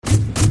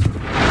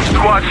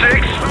Squad 6,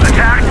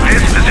 attack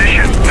this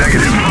position.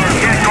 Negative.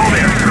 Can't go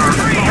there, sir.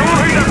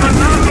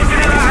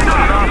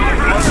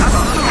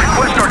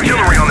 Request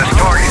artillery on this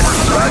target.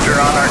 Roger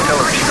on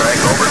artillery strike,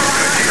 over.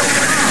 Good deal.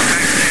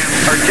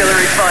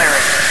 Artillery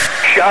firing.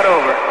 Shot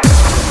over.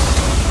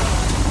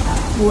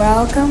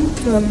 Welcome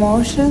to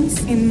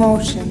Emotions in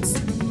Motions.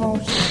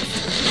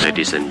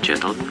 Ladies and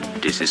gentlemen,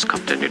 this is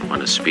Captain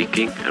Nirvana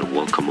speaking, and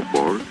welcome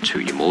aboard to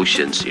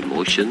Emotions in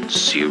Motion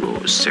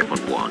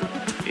 071.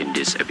 In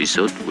this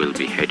episode, we'll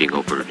be heading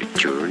over the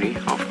journey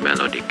of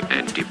melodic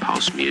and deep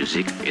house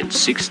music in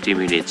 60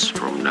 minutes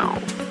from now.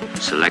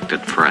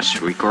 Selected fresh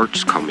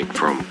records coming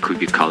from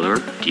Cookie Color,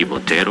 Di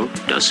Montero,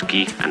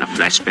 Dusky, and a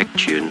flashback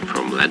tune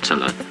from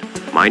Lancelot.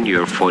 Mind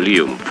your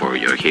volume for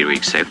your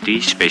hearing safety,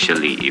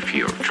 especially if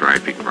you're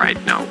driving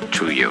right now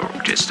to your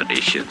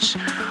destinations.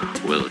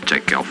 We'll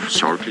take off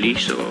shortly,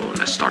 so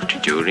let's start the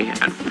journey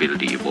and feel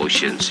the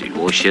emotions in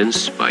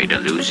motions by the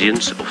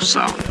illusions of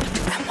sound.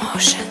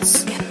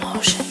 Emotions in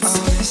Motions.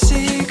 All the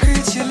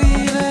secrets you're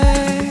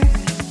leaving,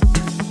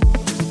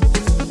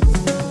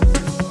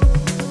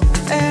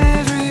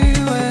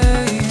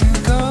 everywhere you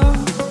go.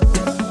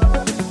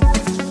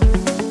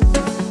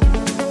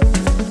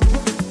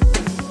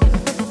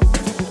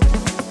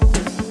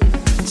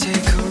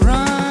 Take a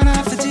run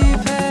off the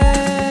deep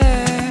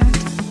end.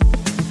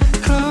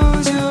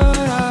 Close your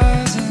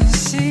eyes and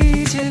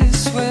see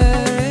just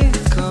where it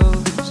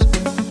goes.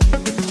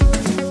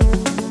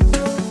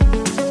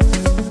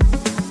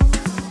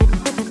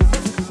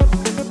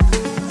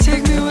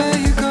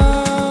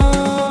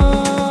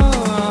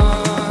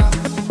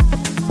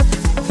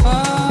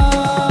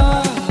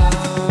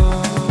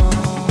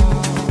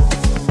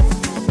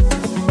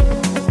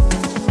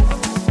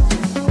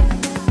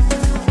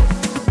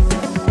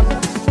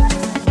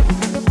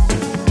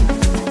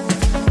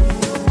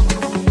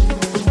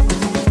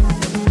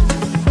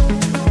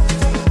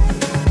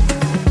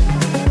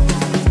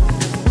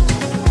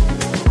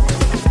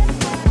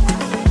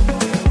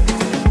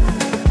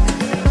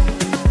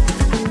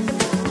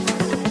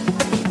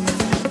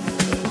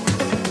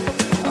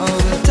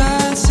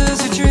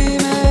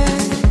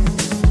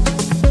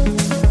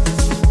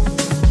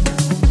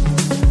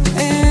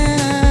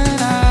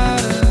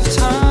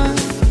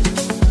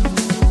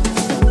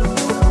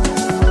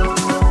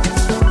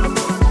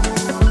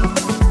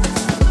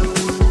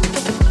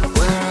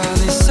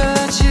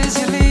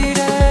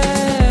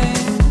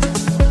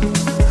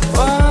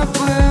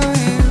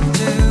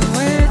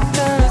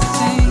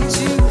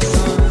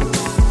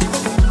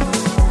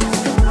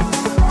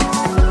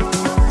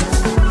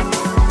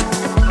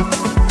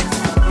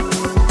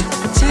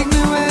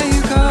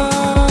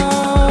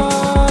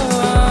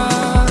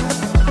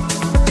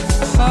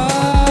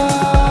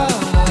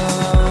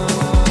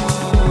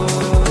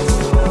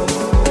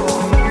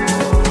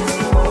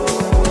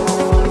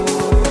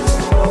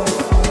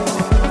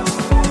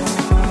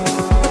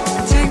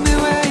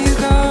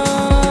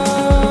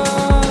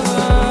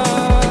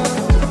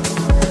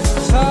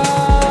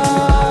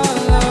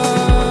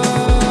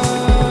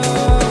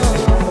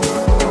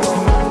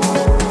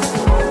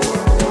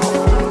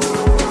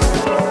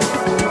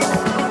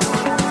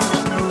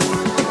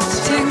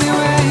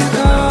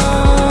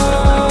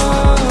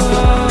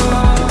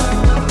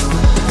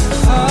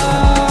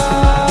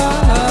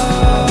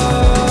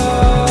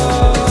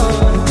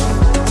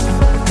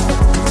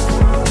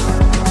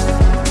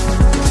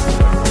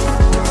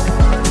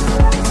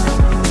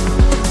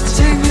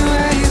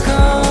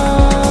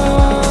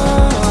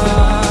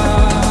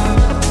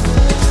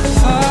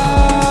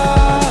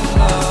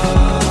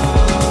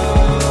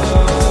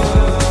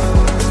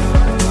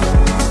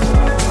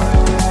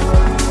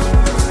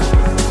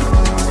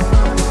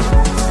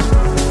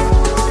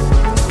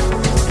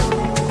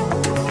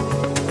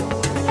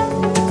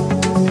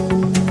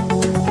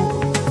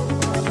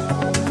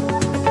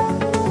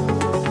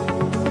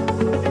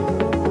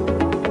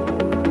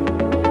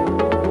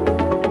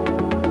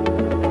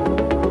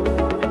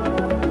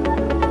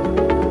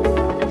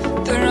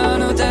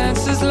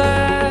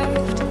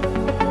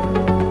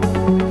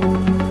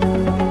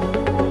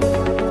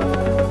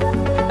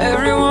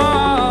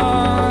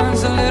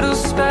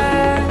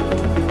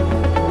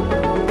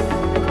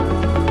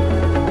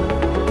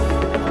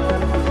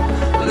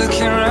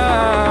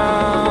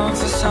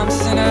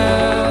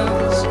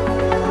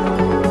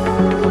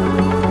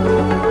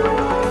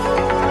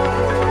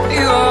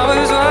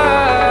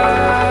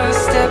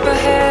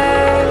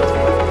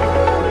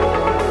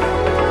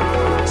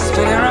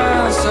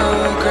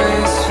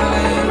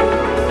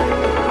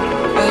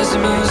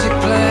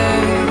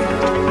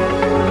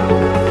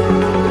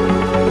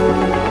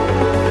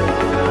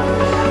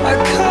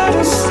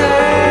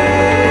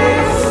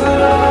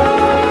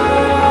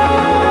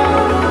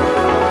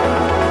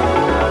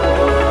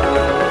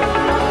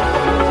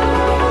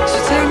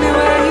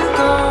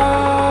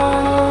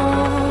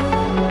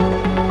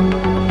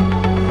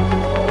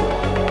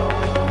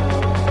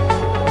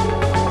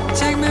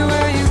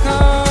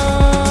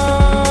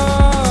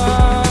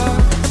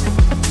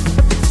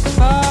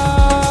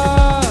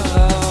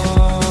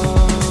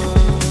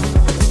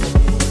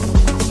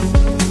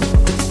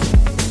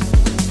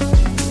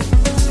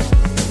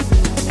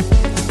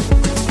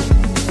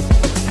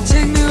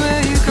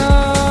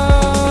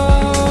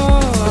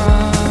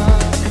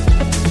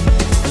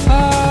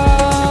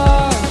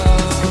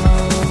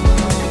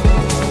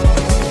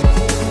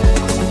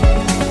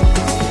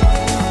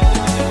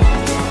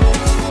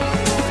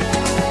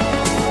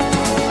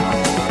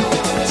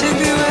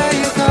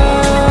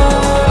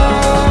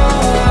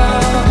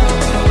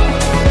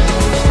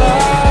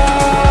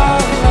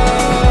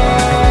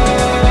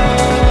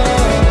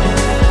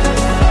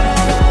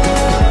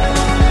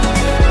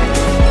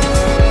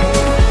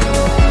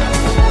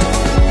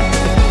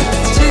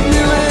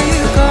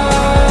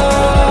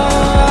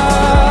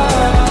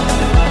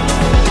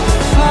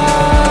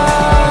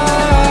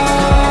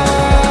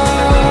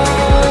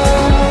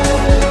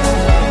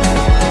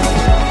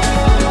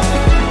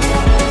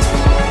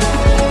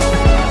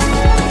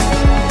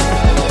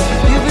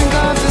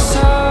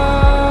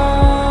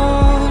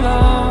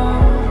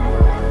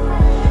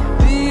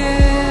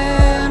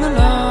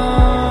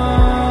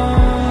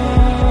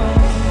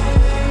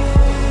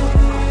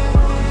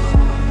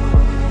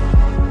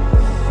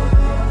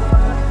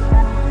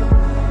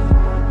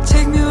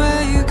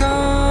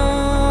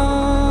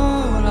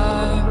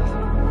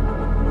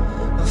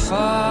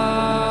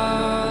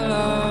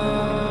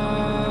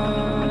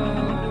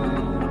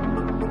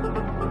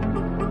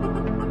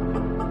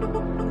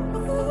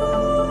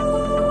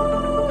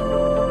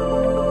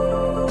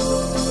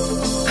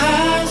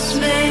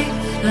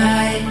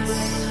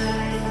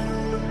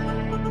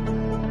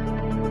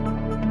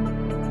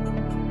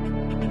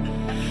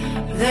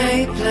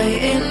 may play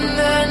in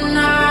the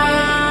night.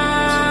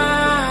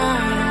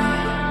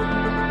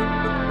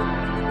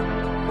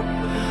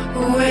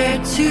 We're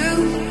two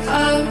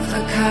of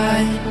a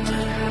kind.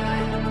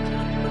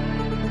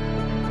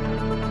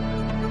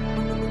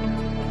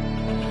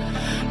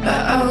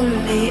 But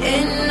only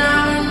in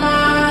our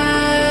minds.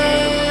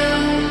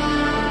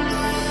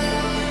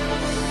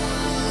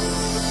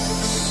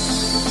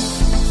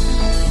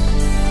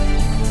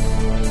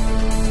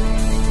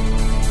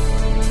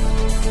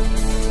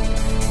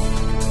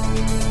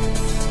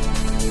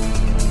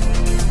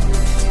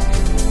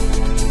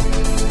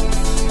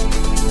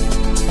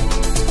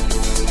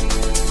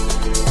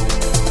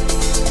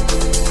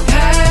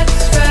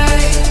 Paths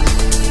right.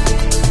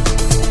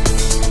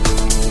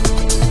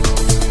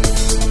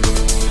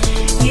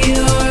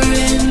 You're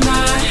in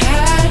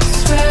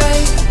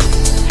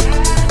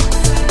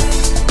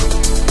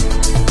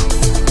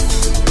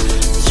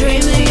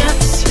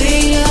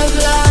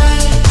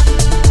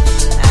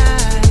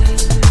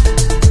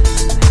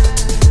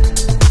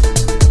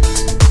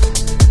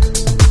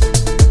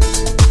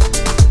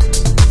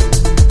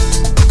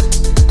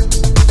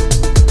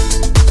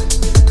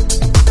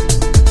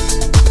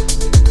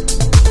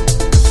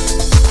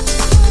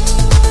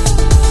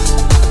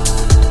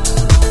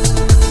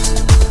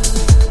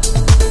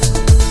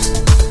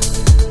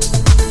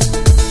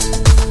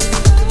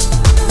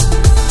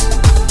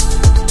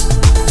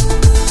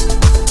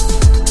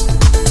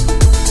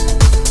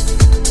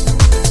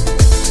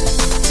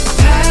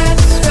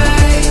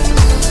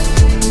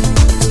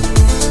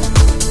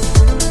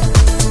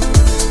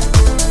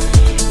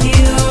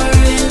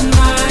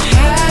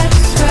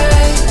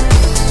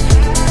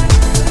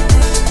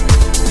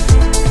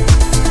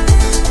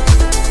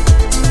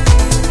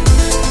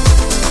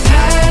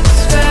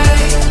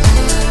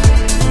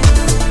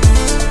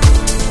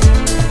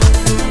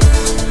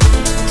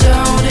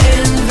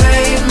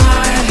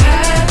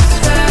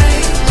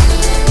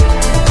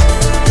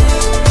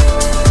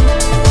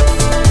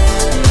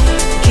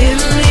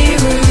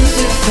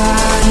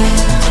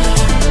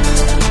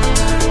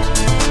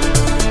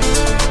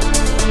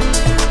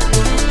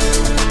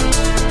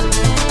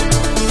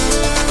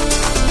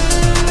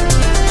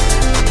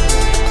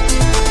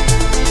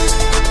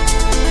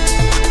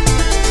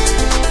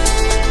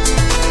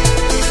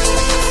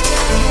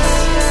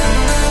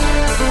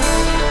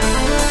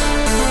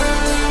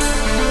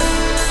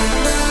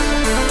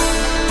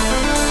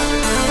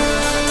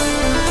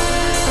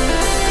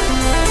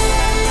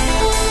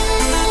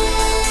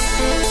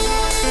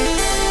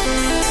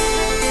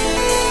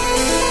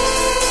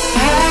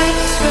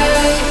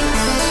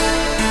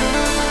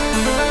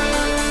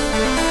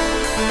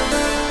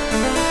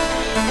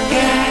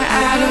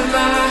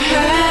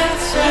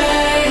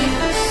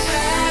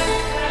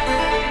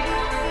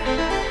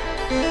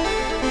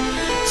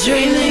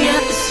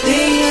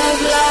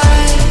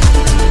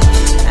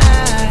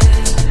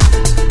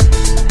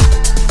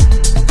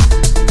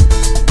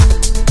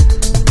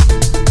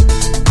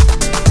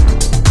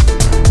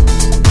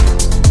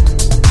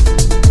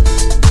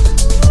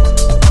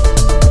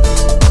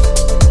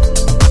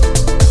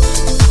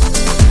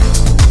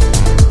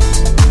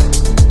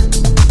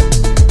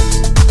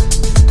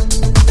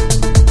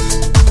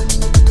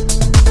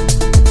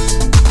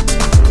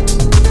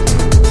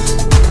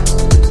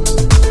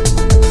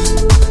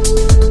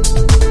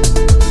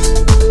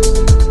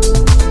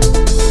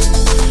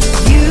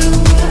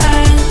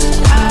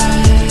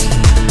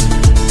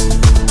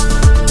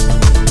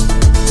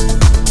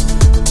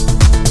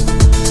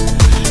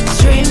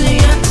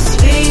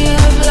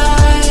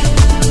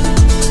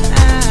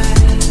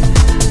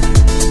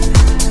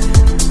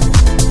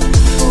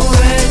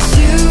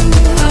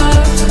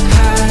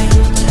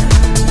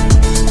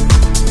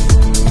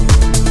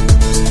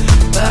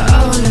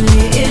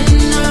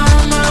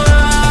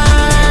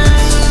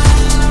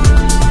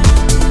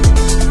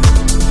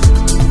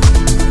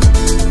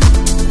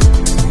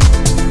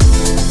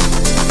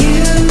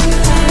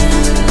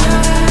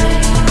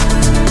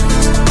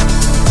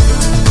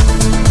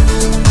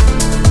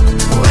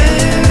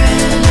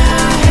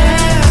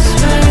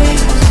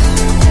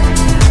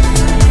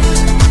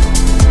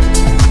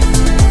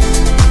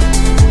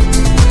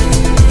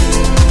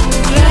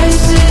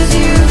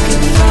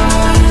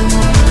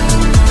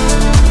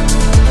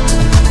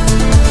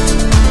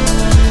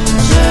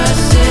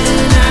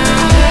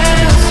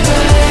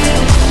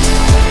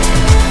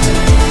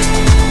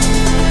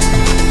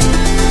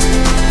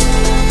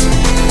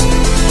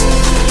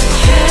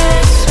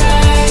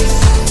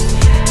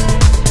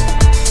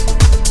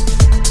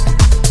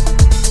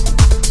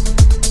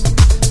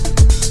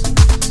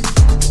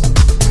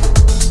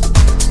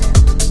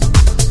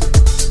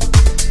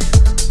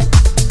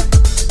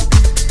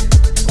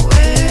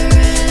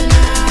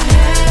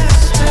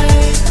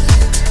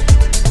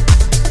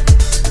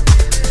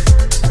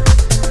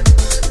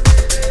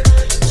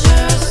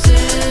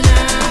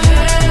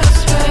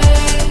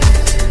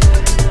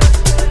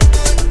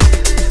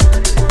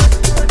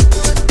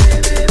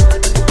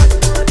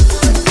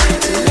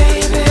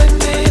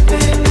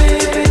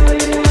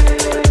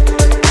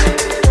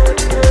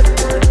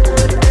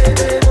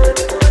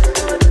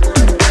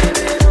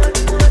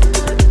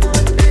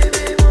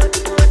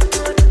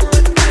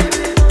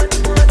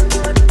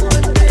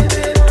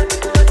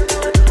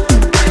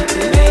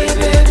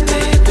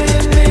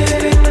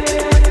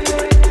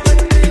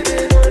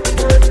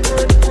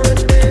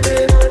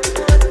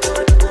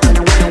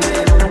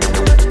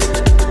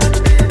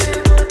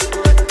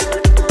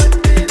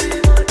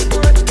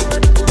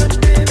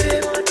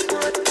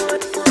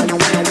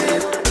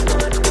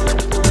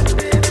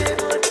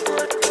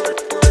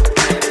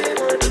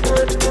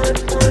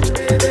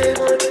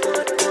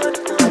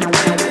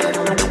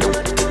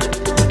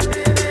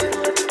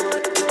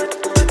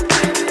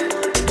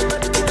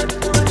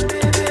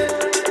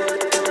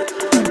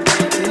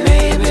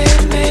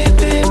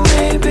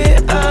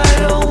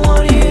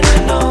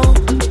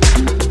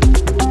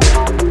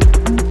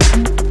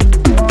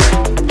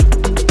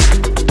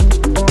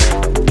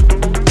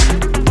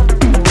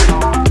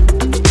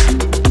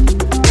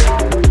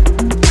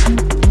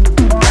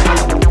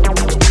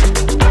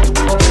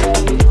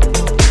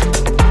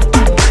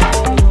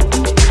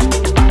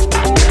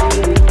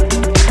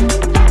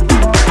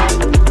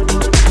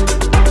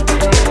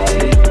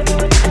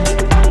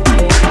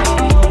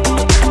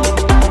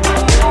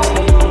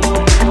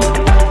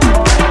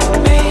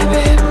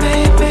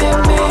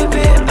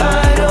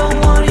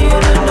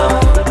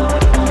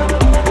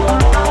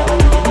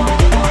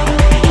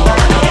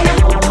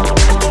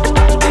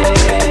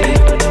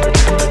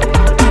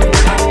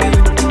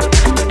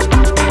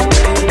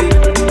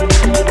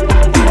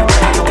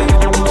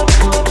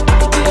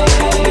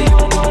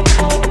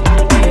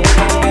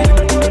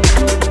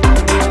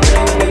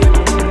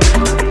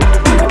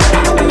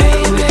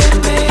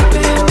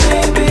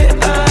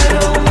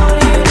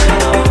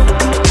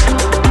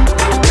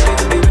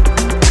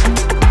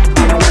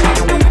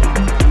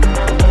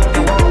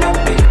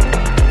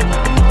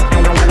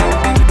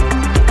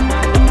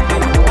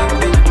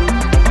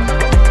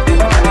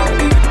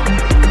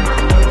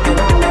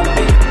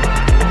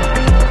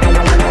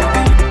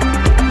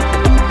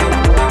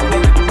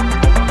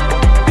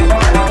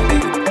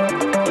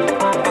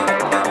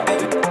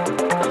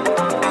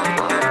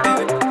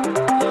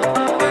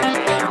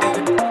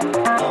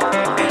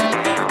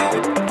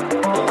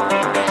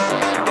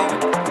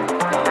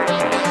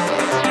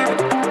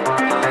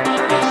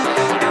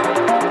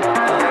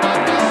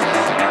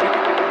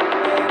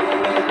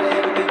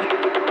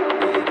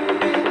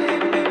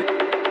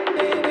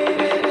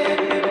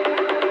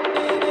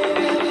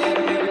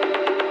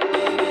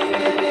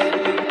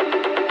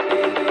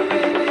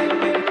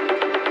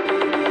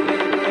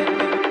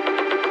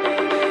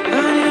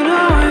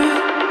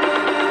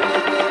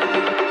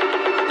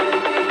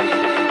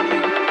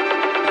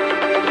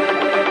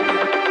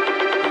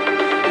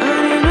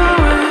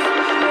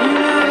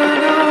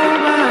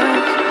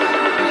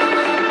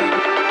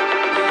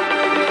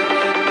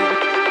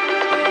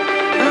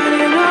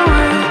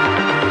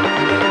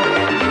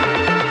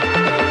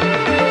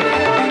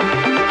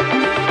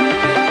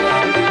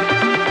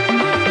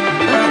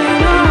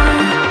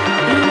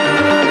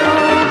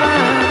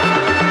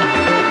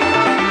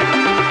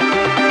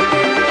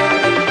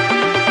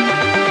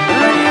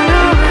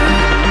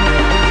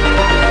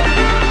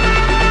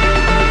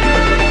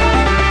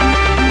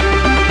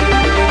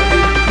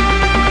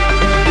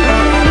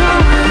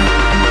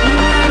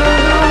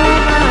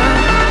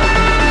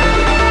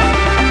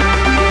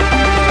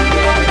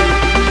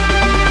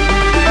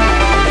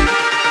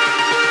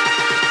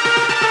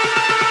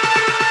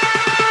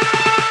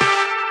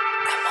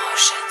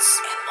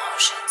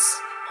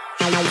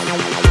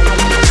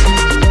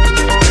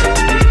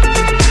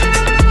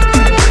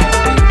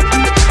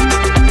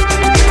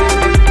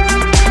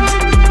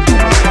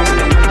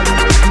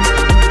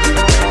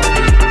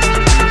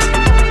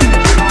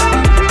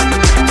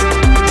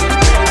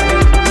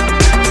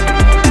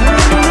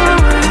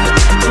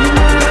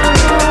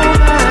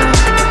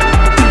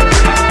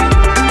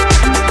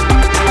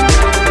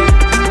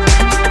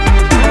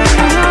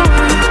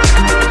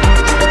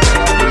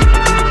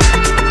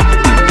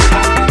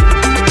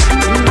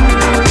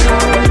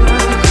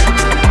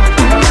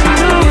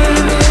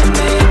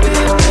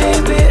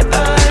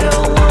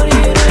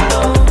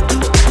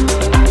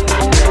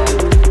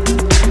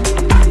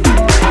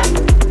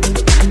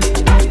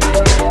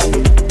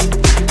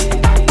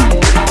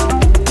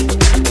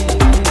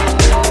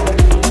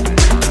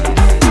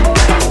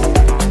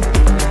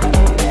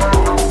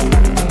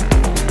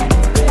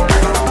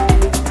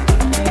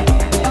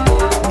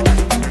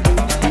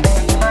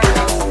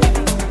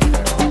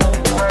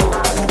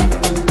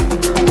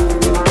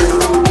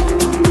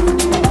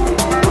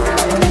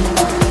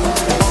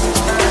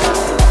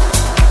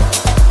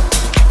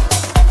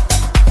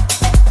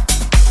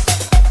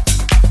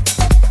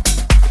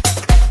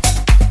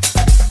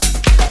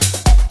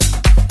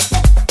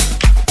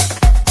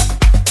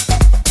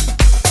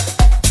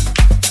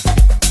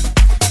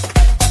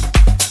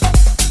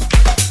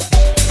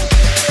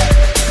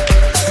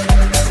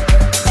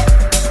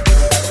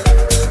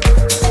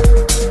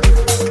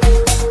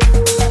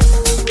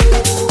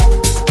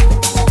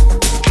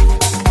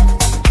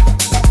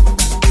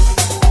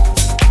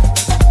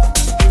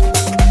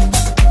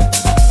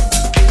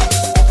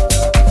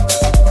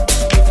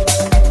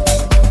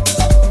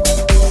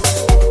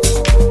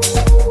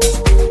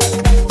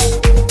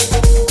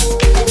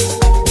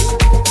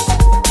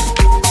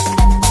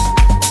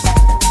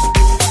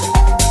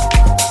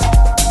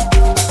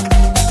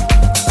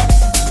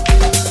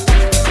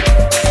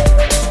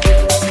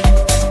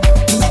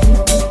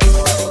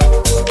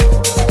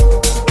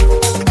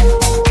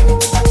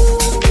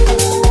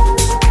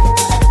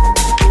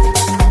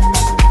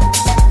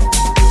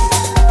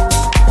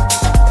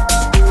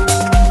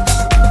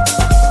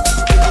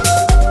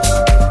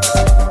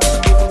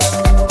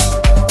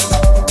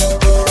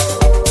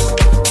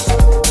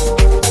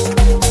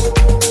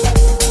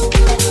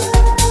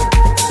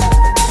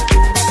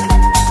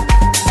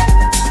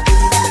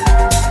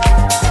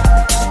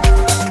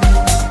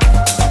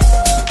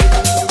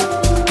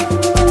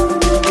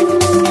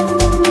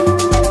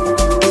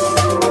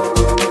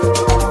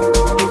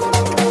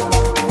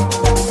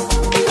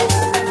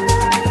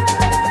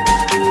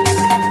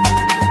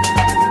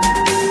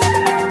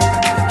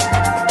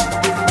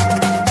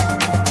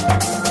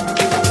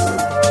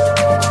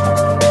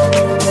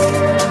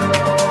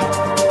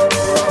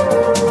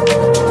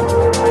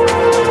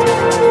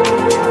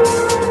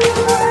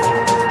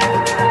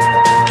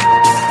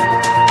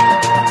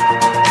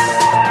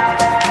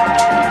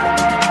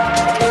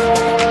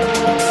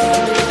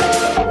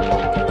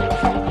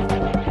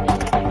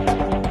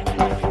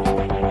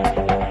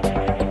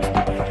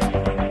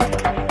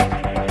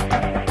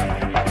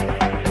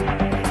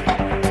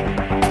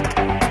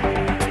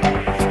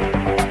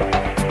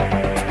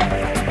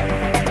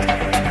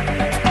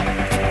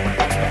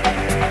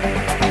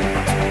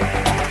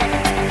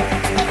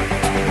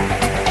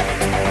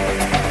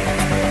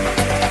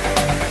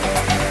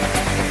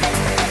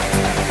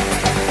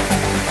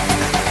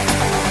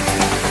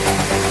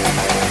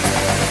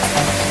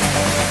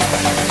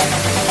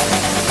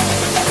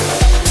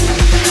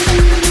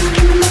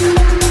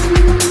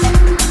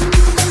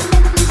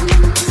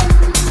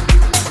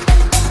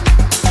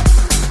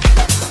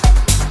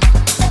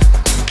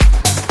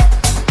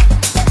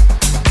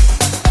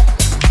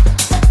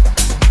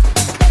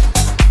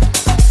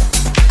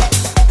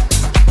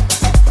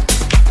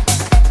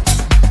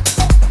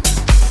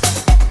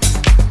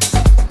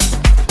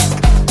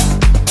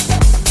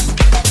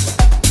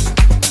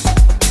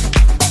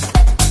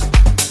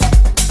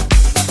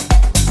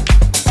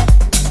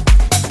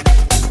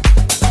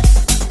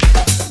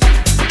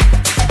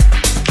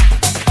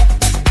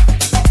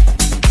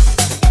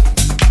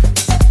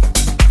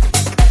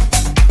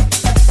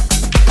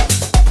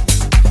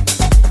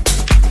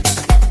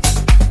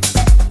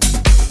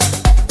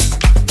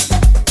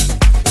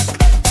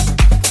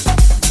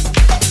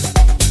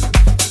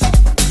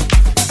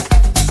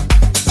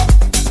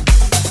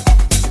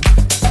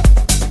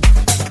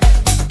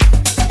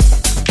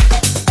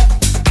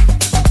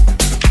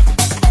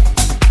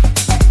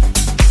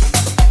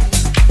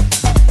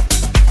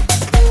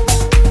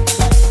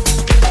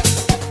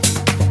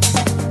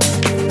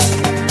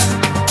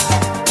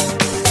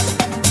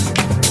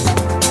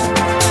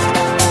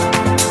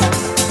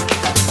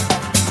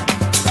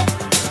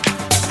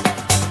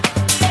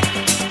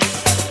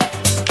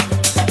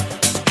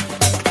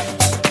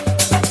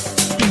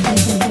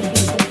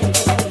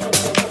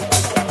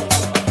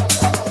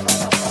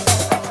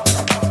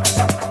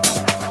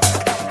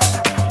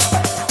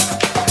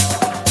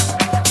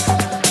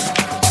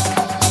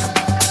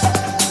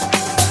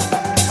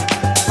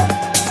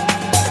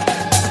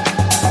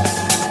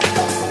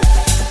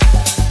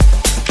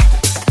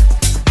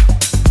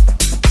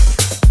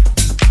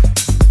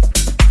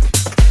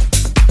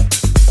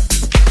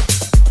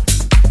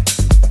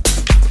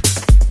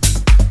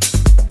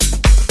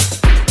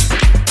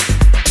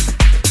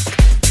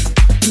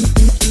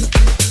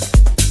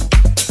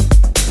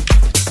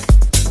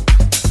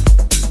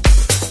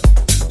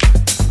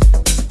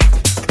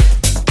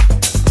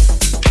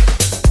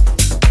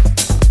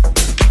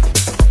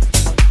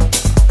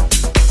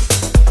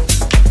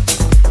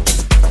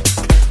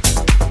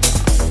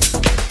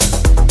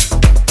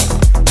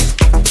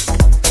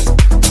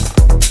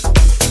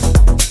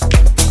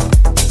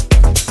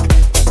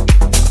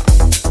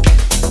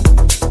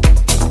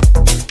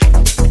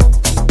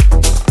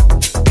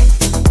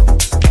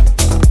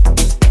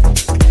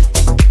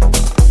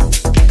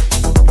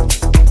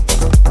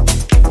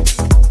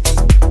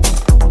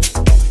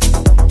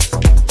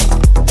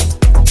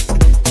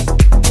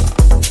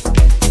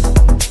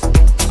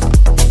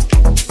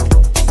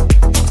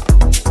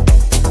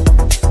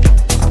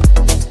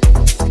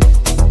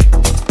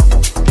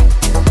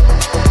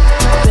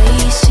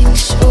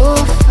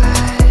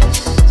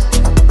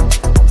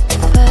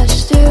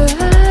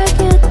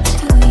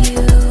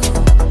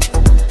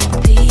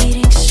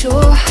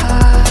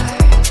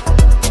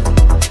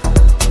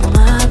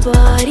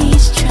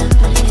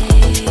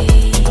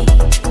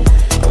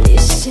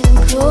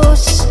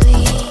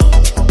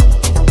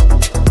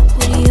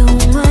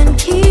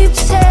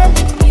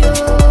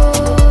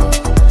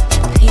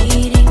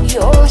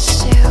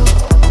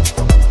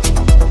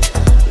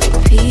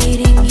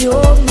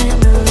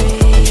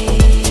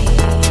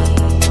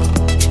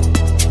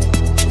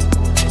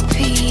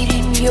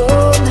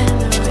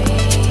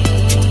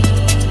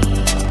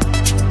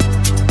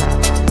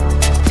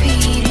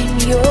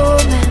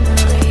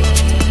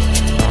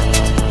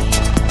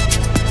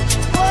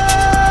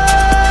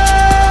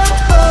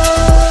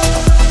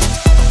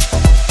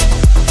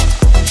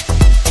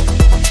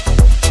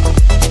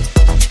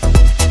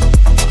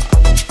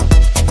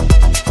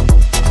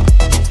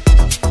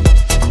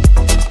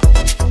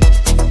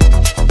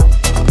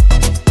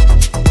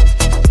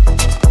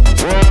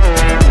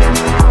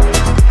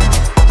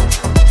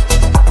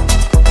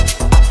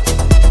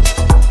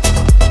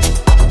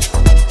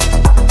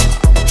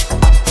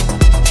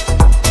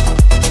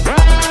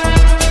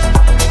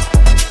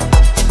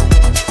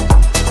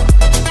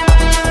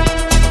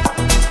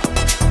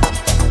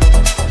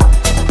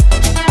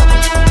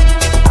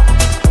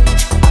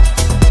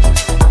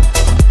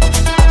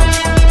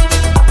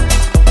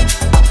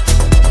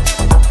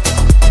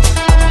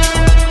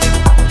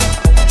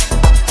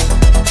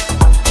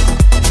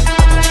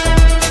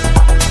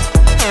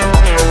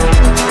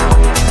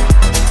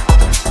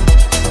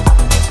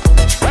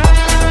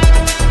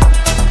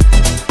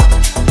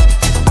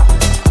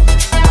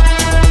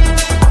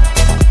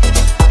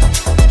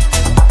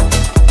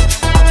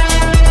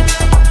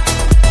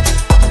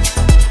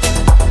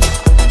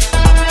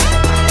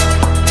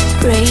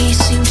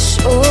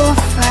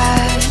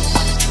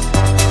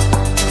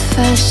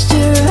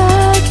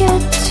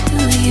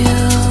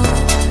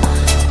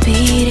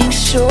beating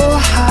so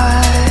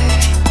high,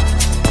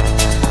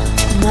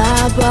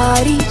 my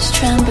body's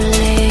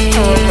trembling.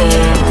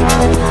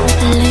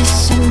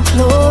 Listen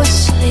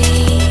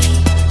closely,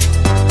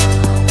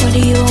 what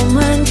your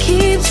mind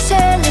keeps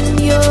telling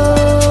you,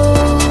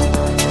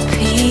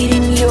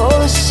 repeating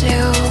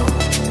yourself,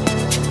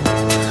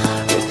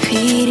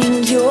 repeating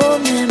your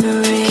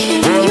memory.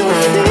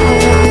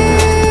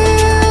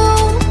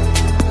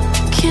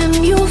 Can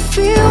you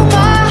feel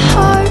my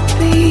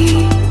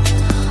heartbeat?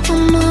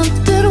 I'm not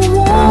that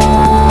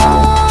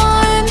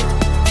one,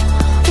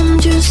 I'm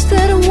just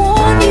that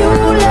one you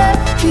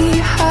left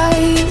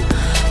behind.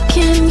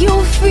 Can you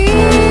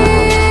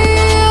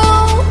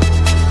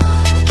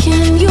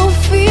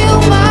feel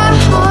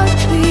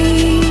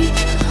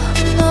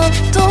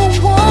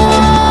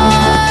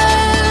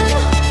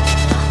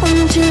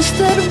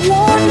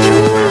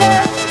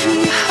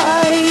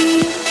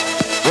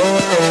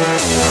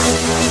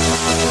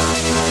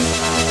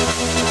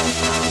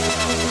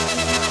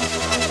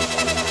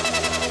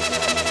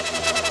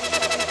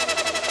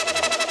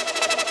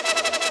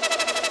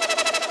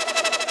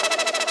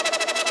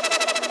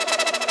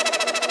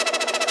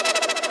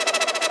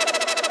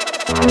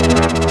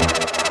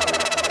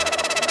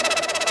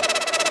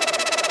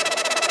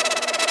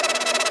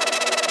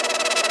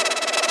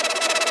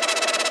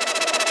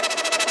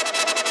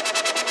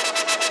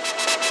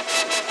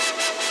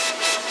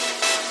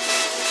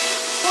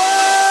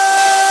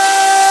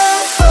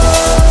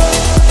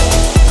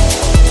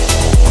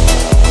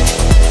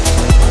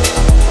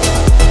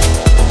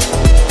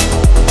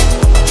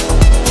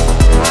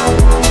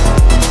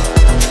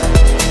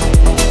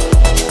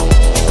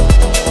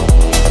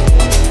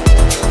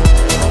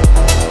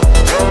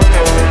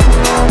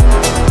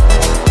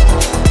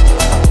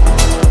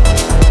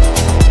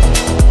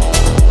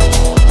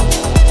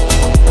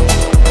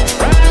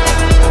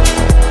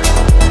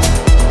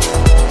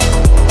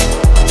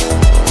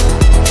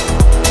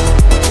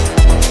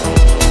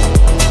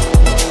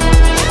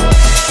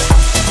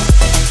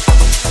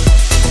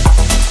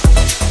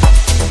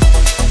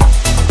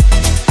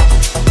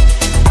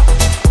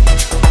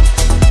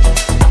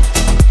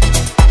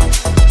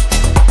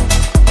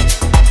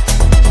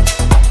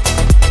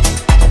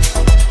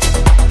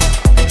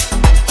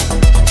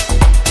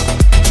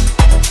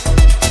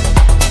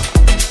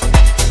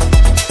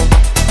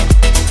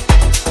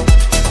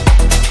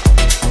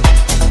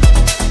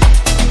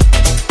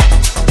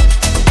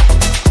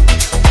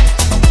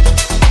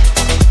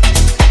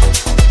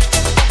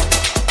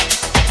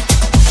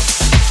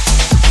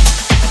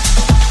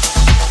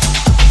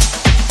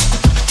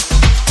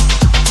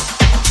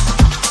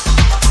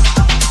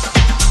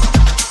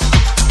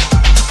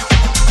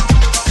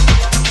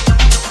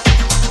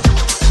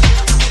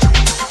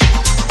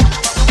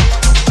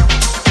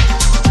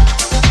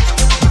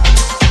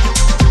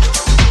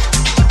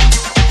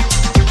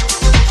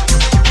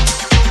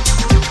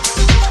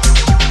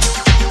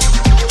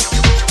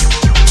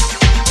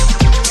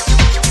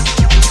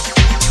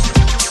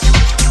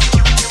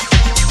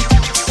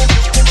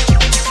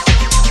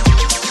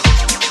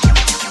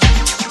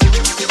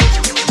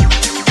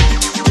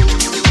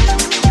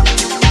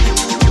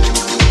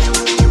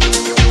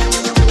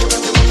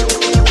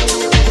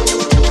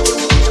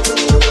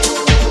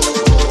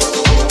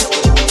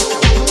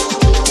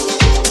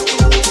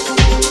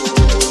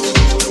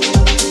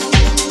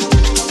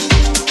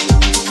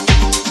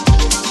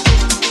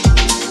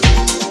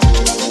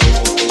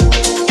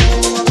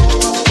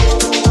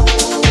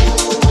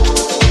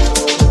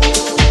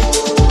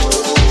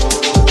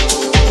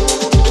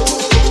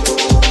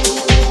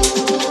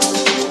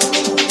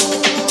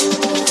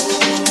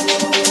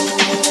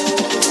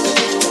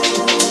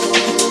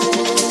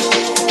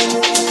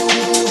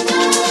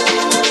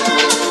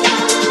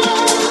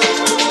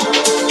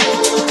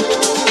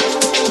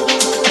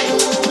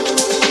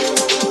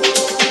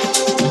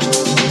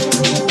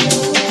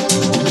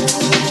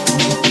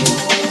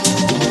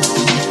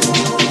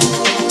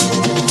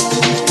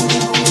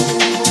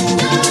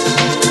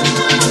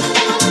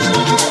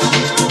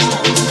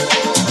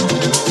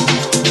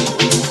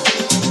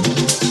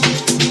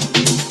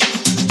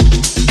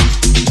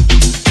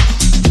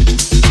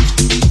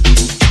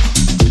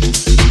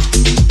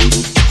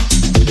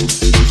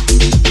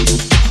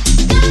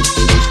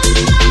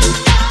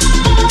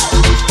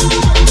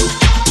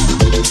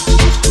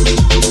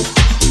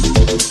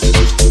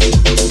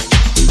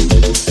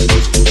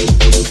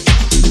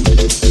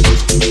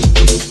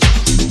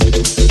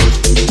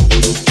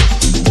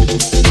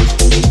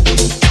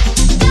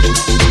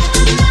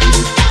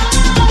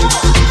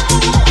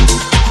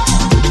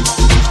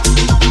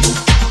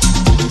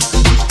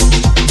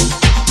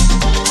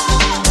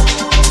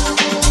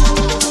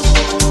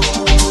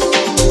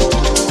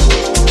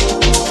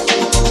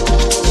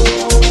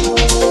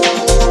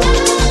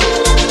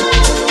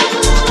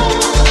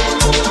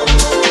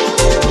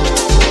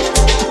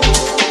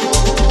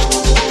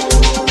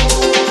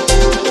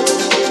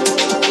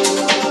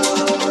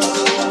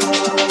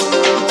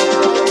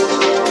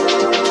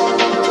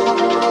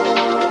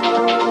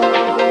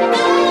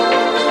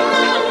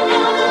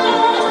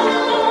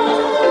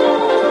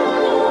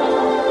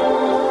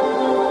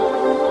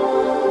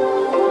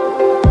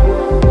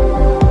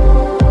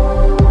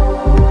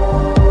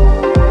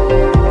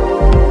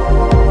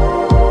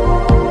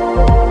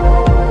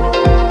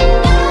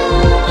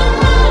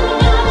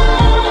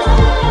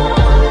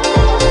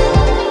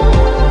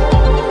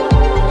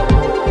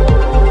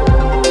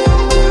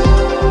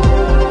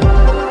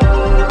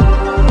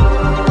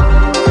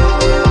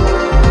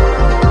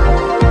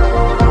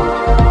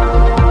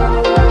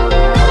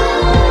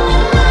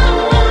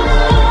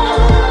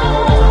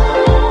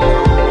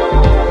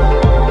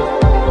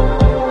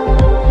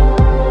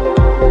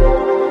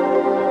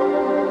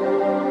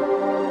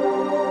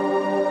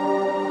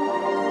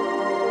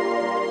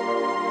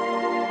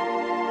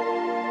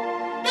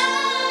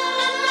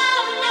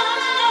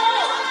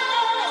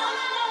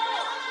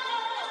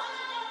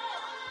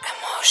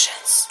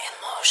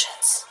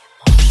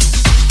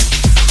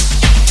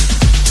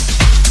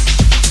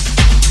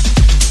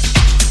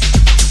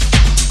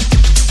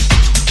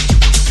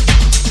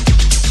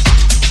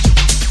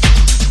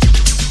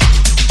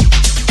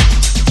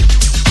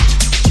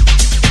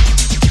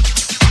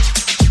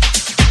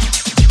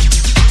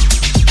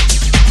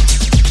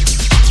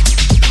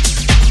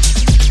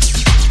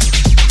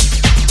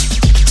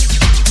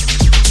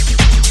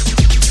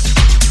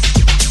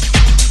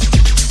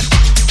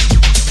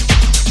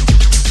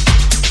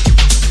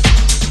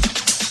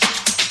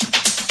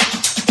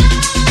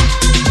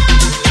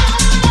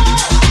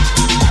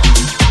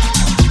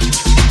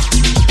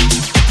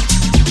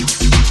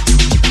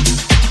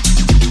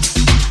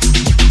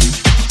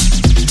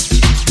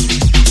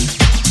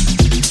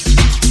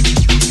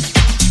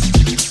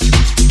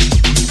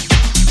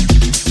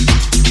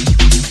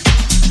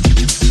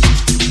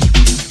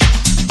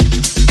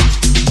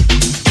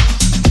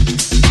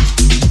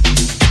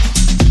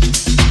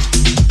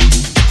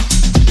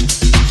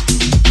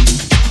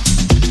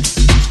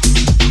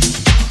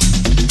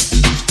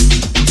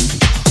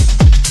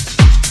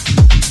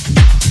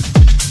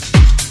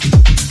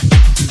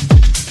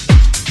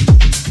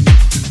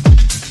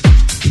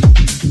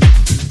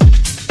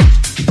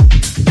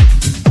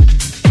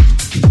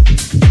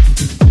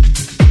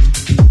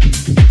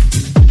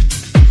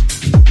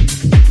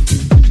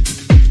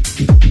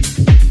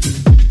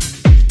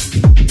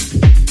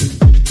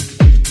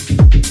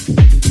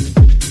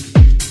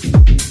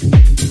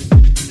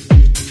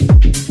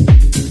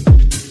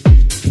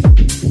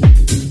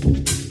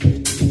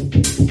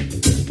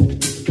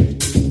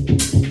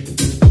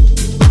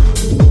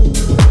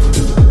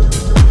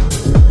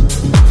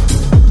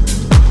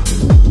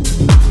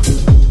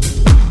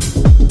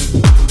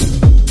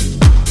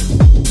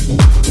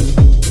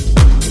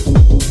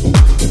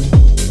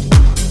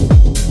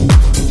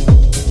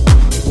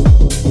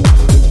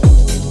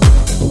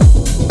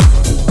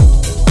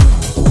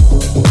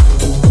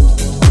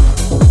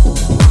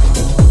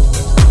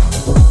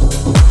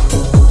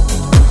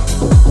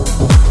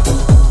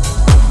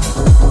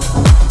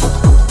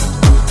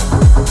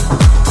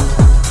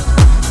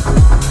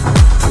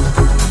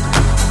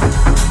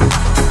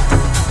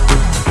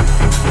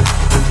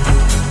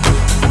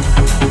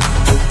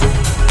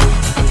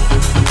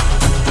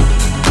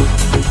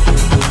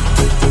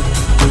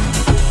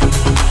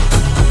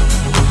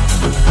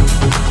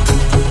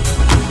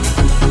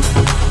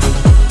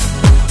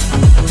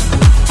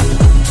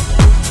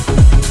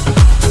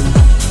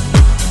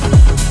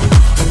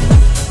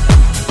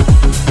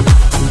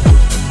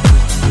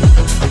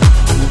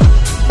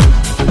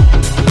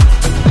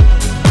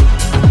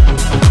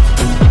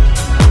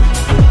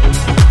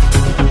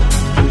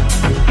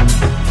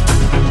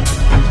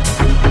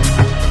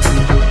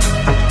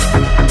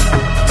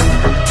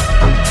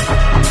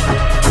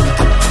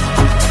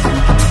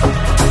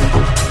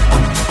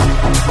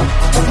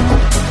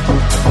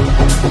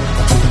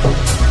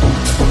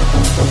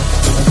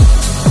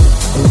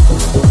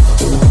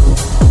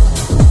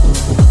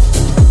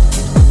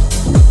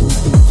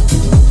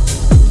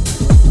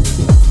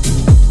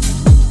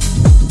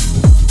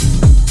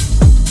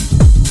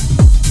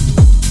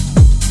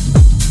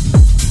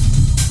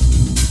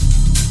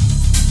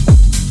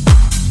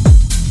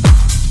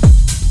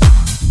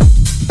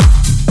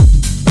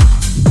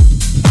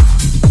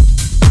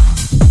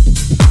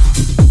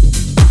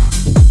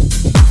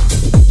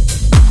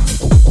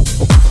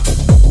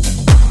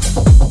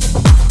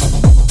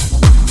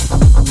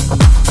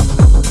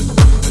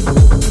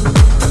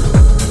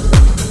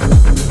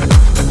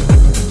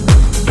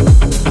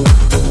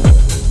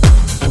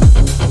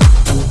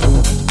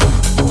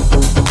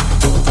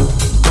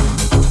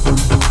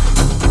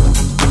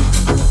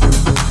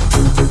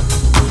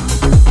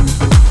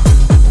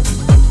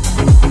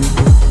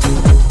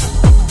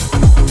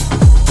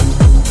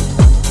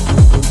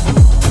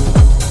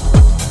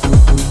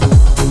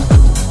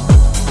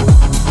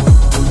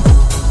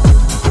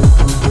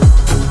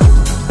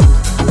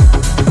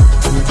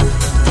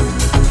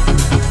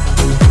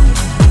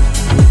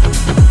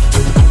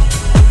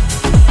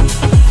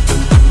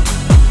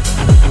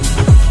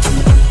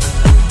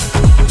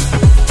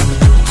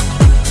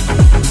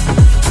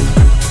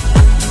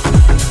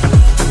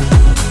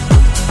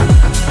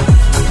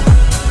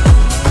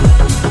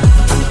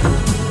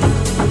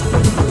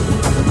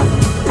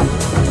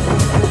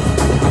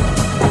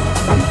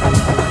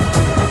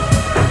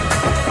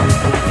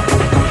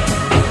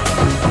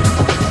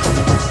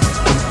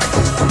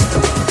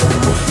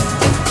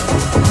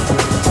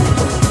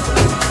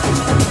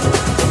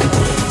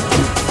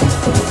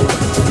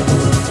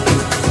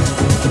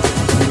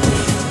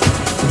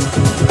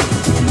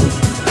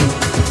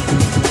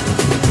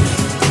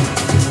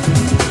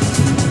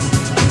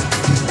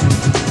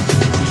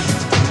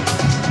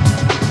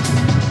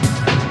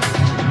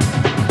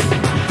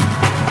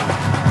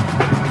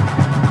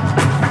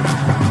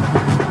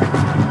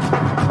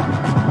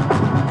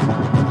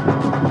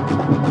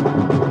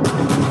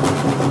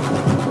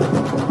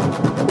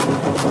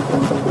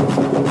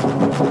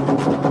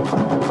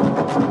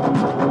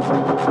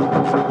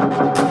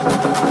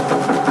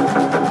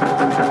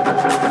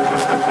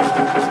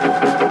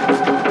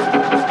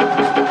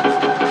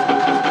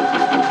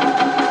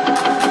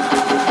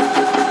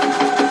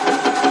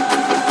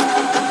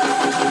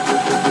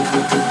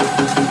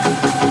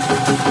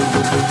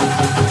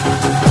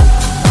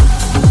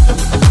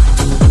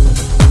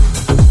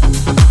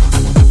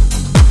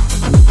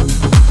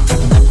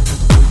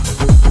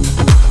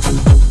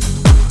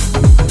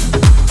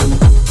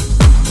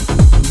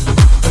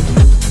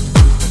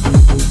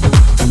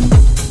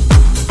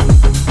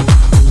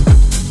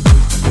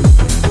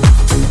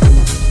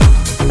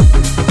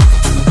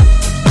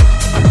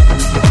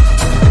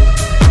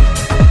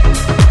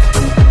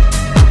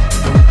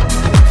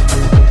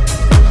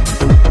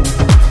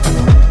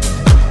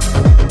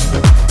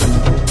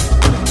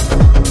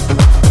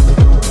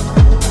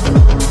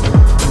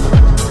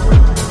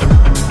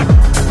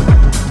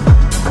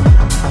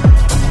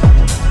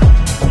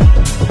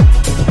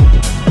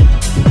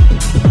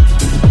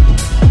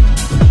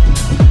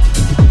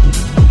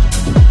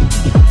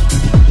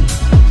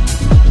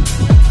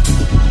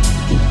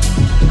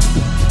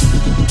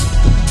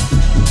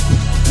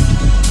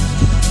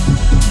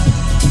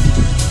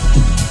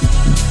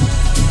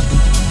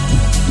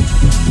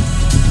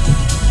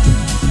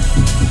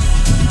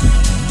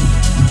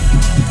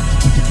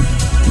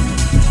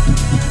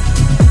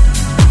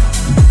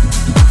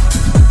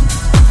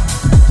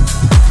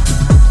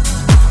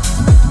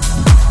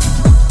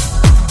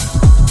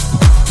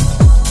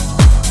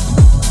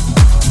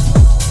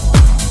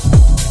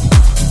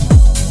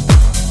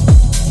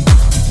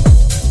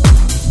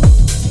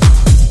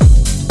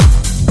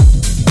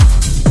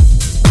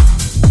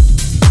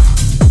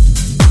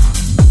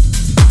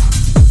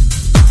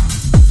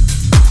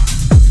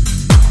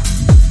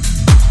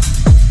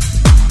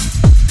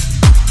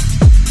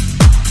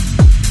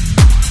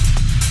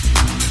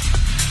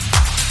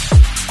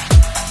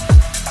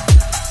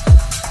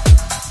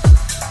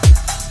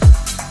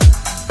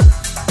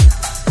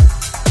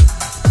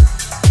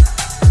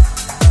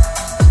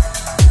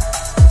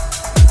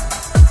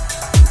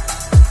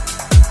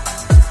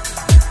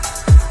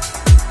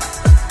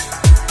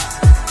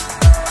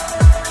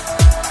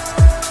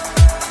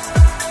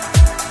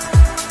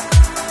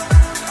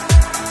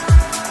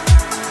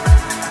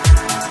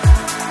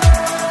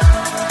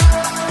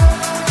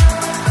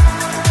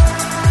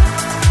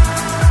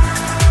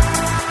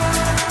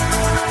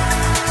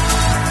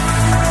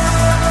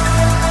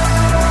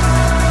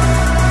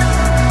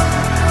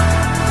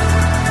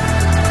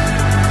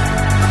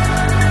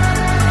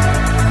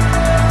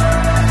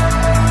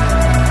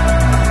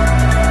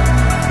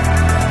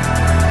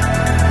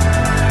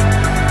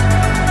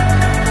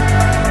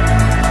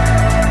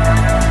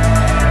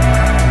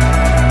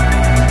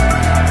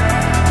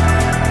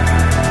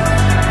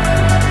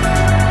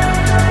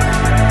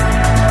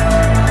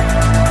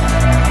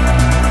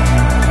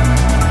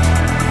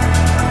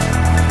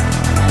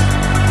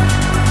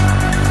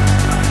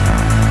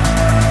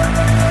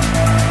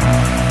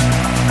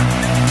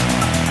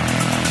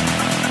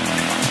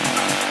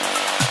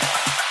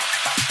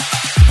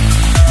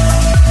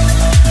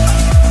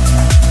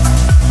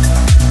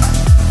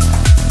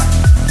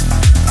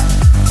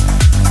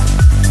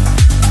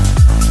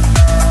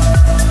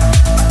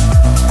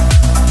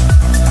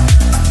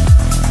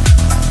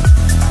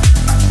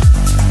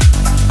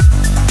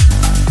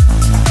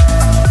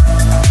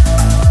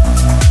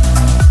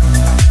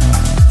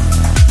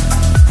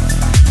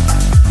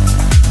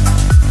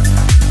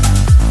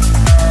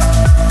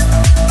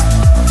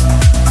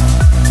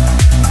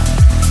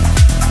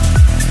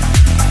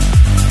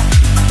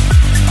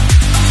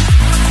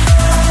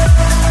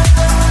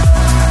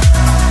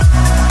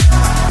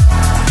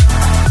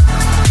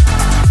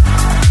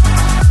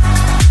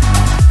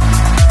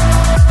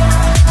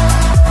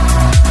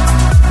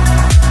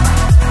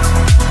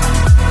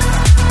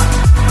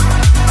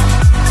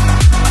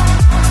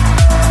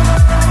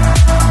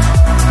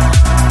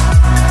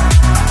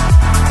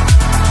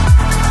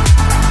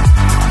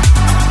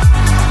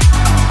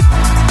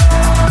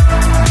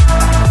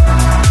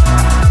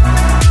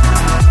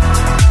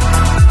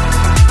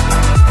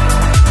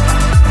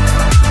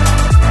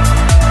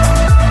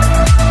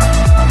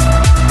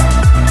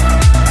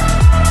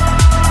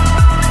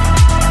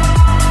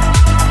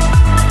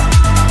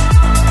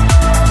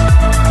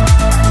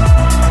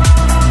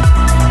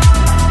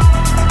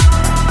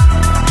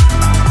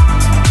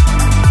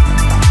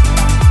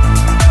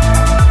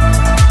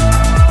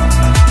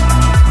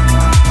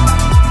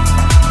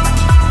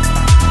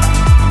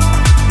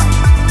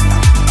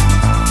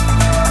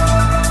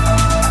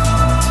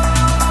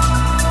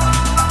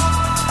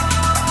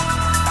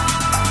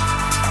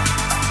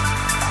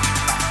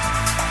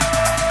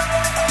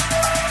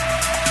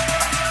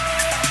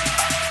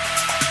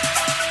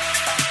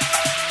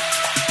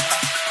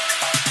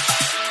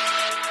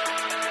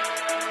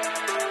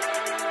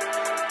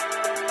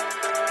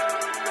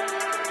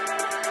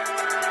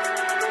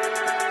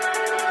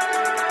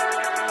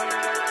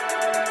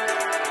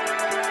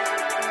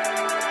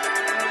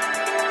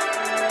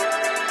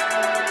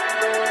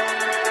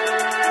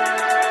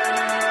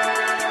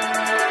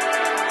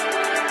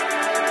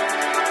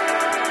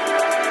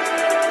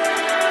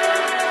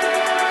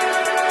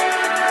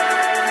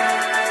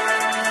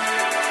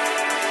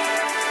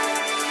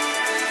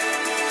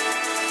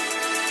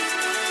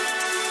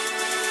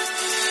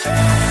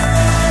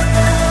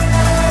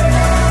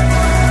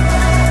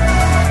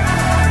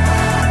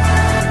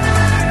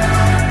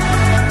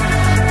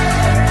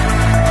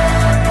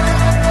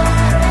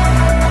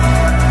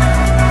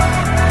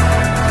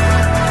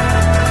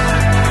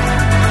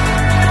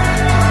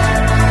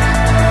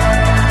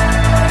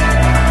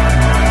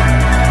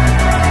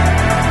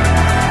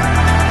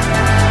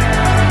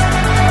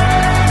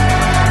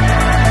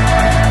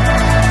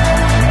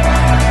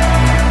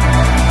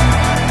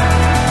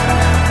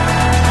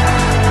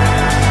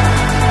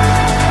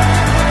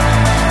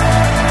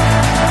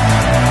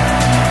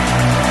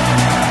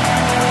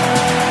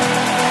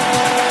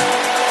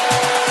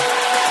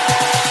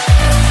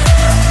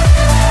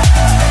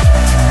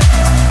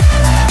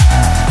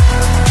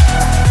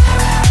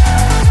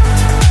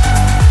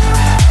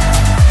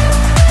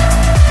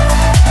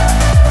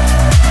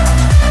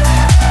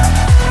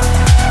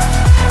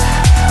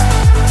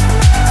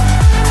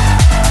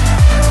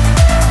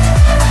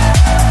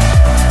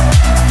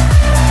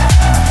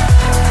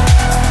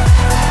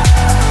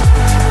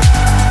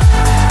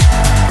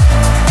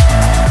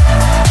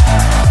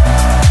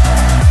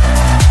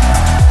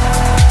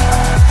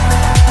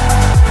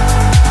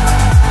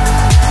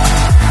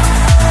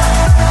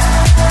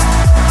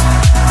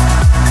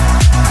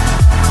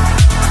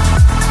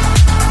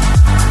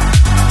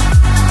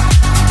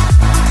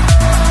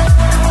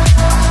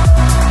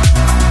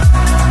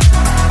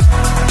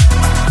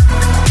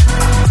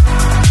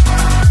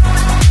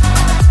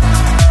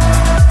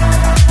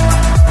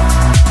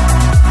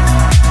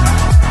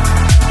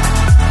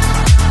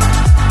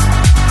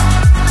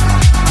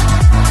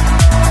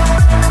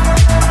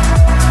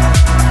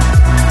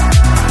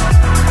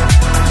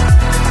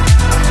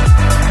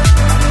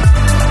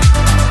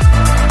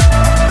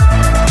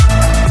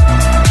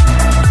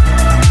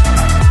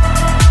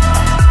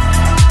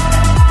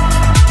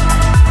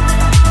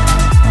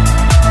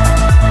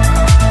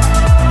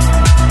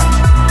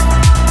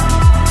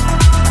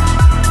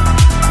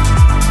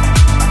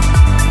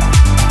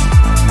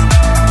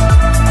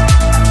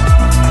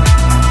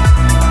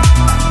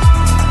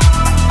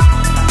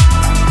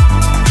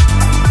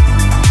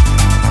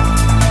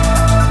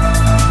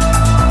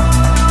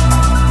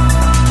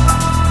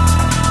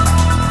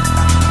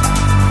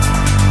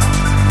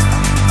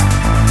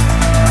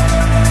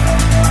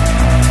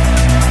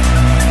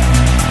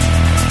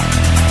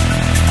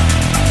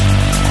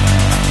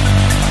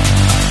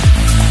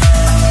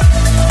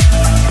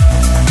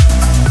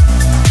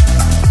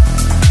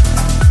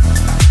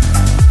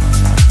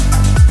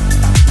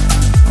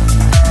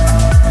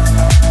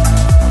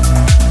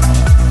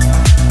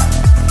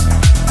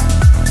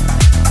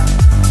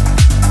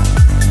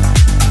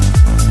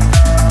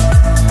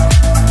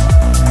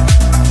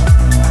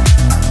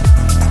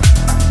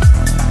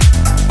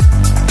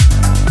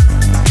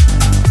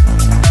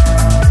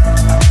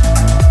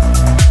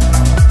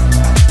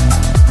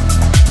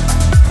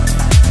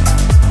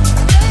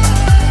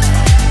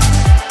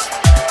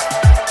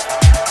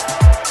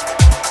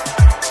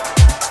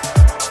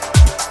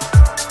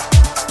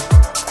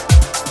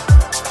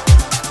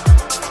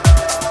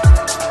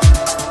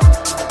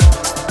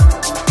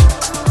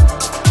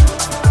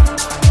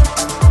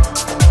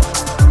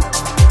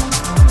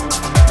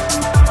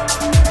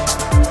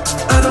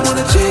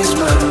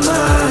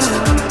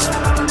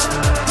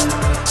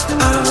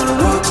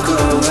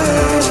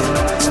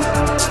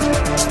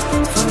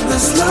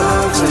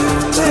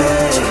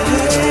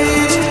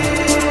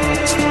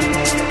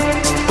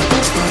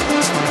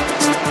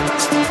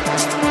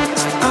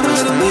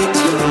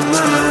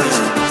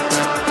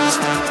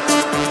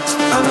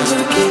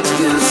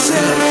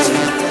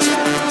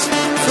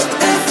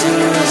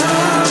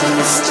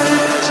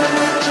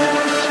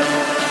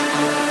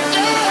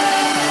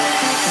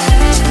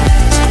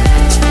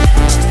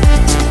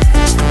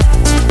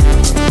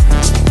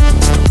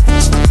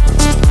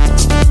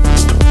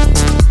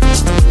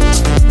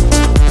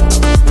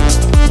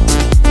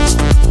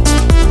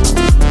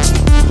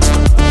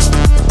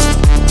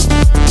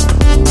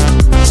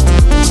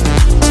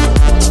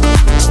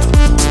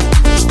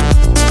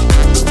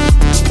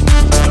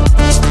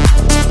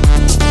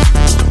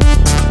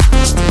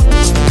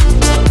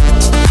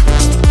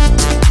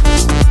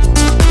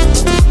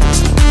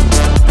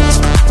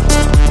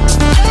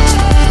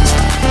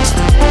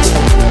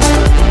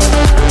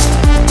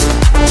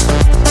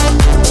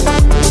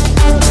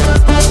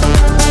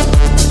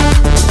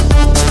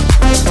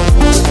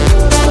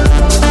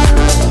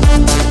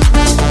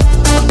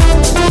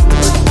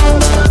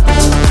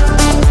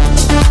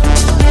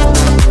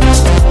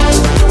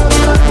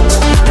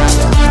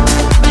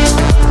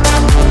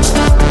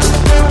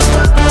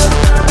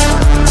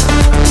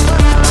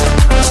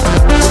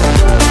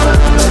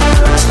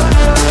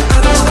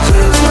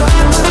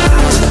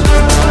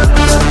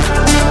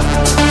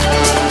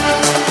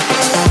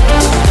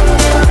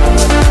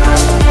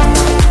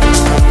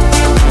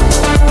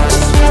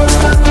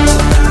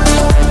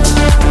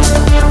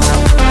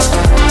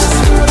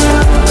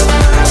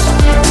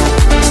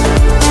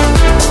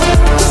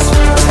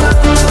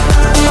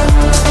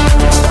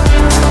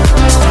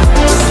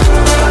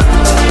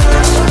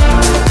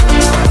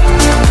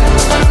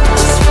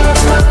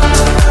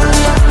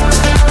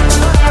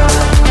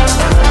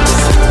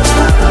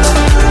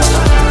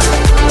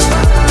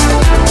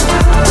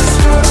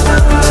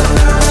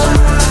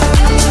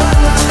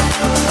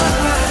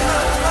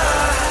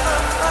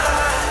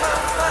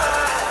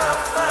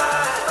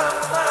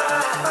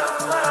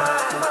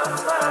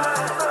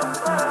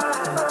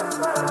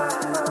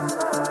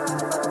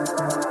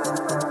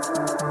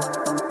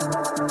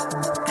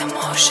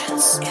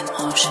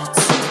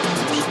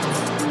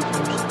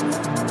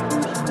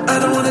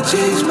wanna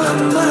change my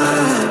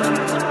mind.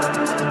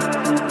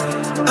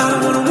 I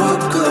don't wanna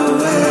walk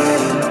away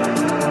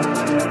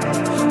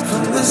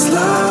from this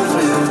love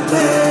we've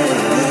made.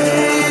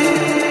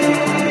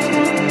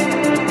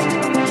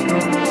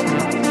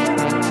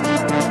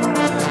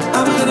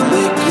 I'm gonna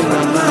make you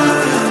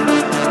mine.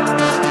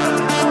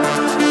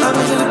 I'm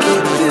gonna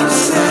keep you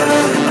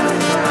safe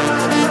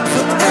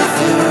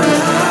forever.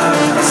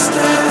 I'll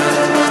stay.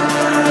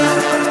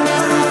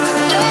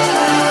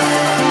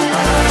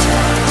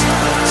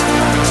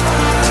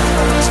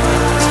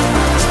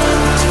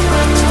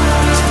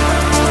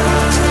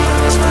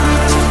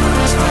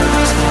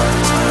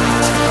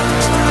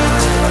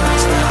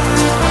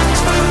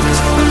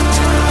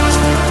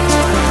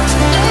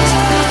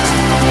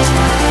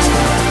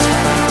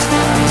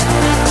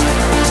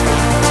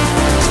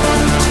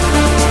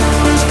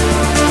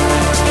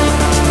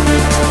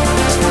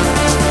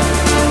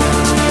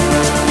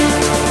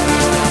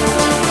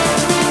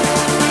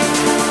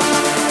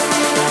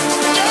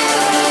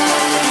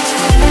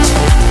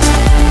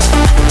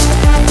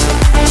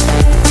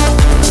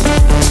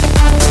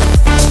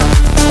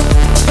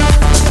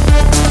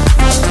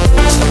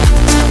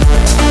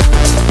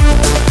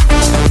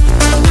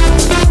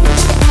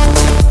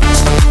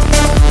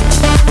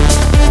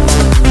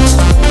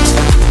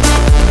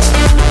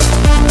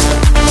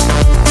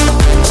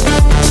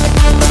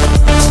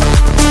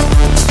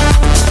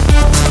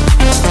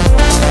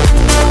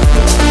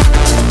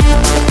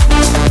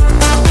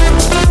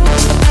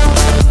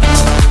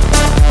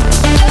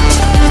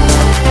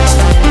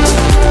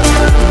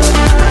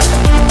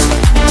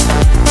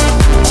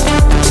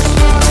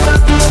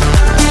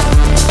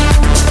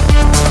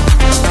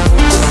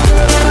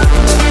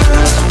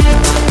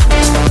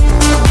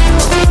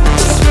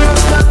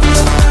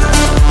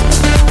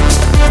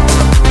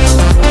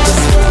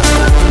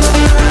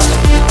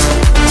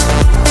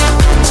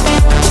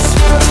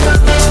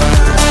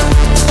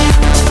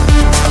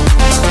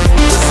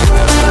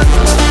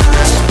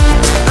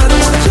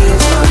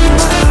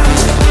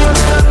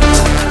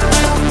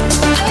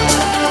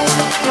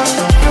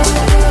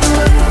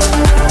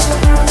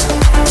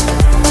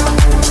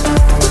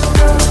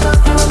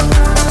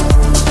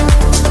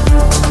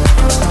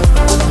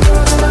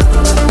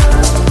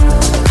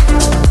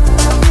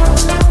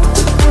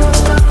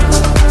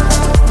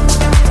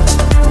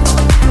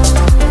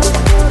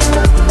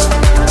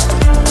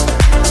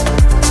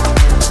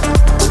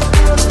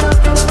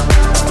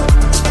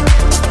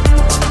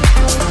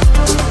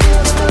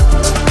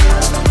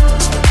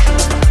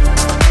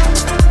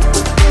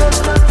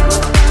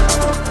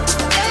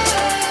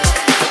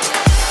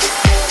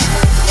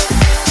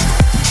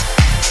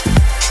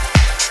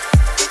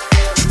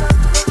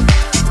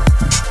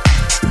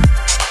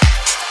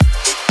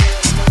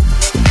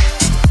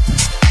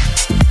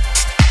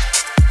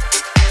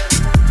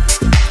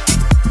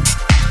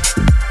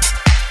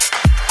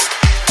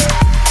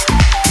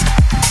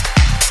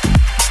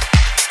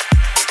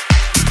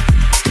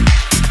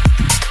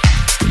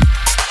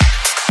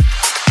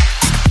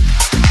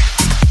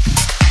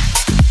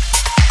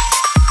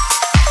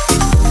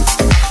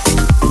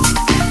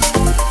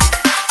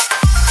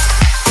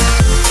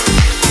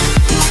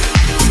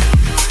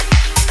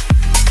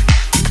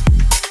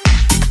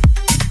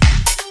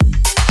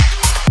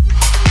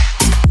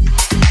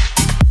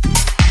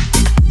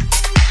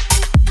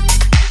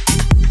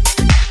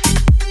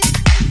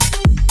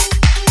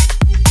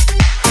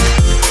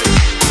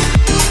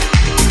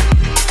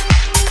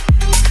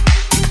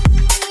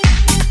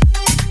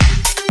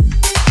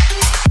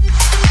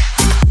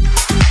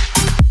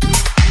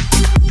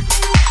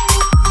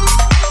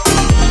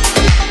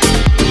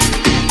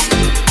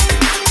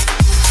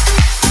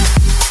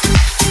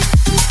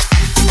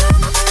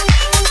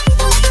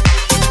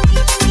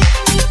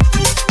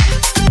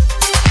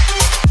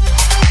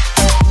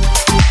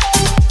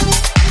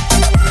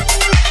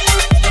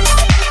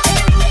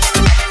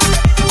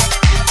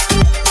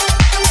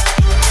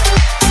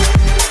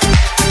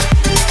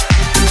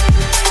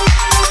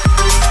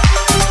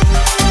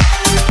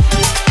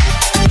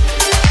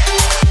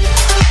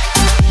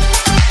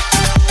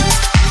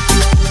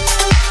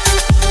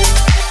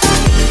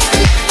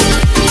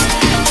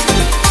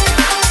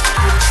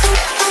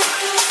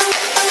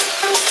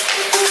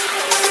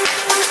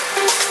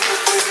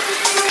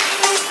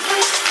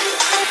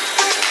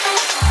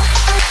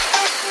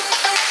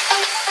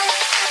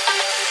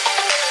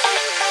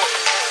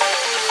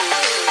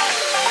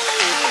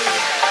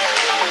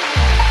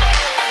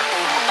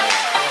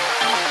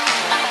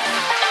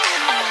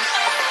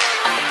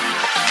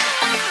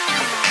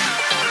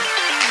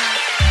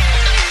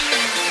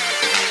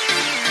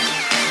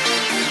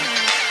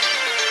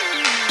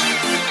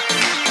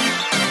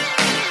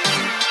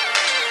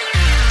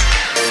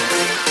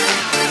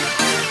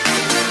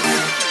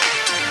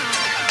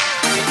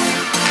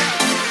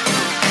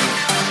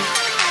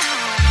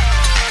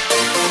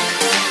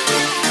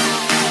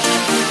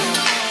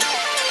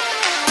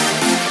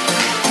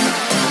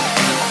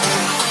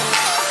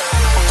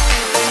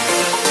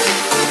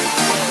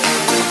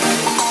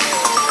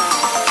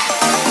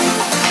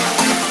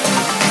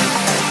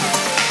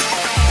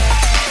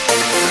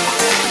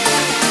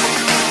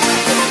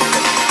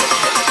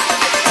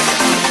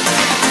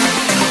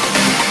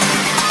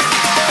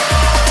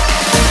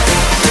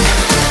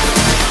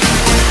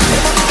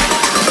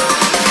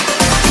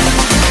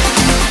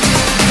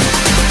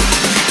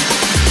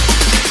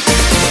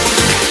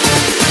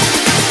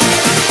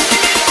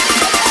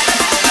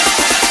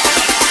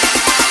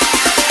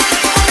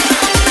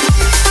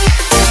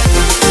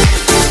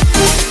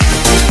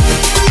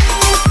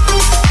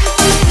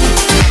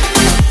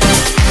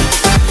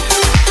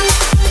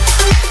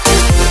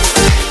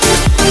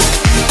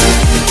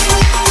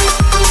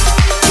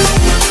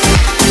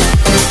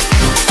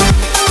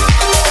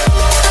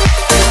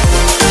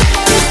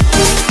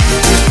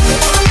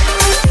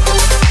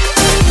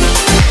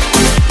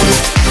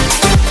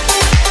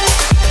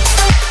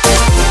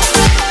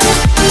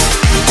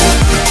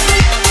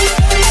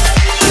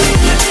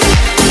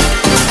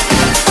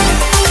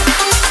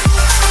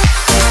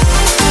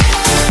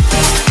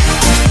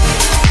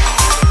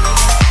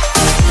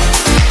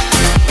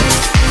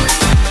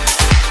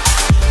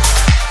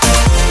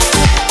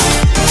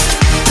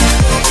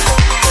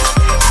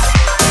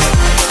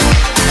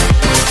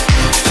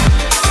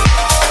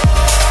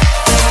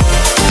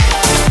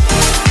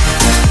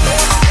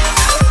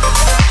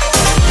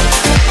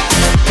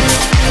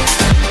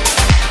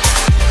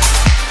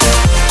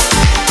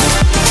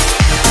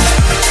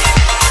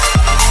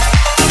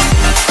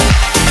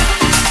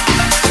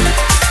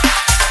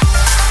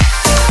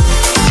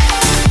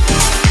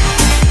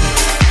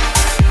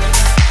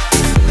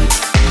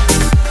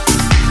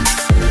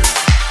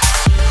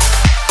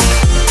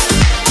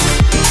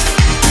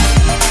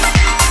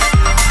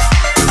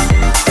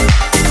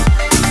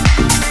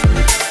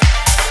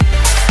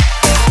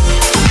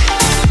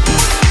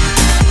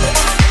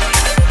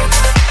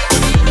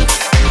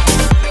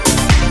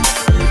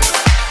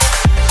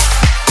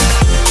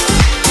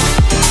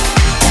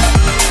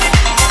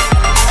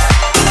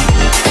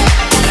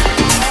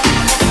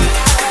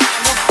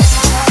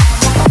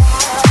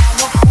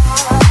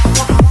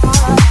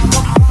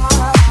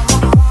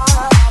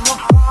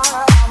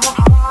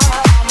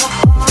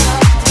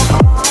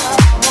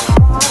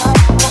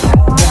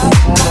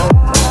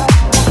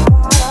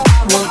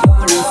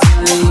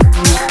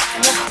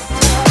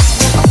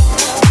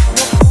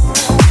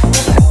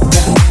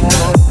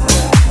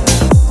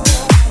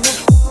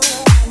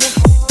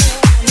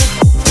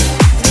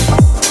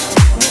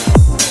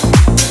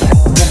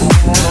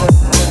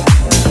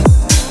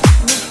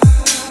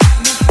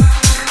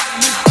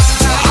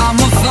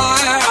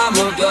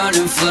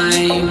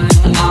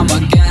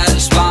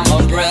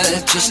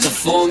 just to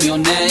form your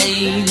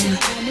name.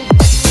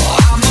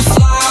 I'm a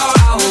flower,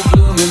 I will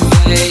bloom in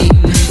vain.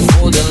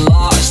 For the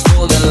lost,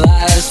 for the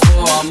last,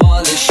 for our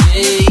mother's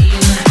shame.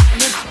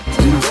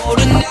 And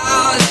golden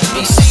hour, let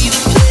me see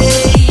the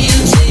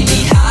plane. Take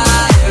me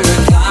higher, a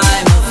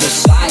climb of the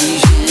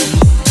Scientian.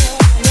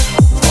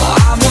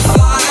 I'm a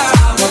fire,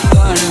 I'm a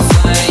burning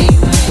flame.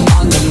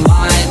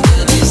 Undermine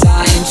the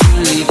design to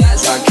leave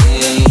as I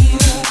came.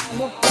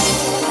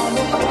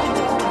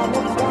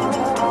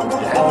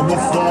 I'm a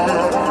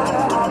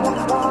fire.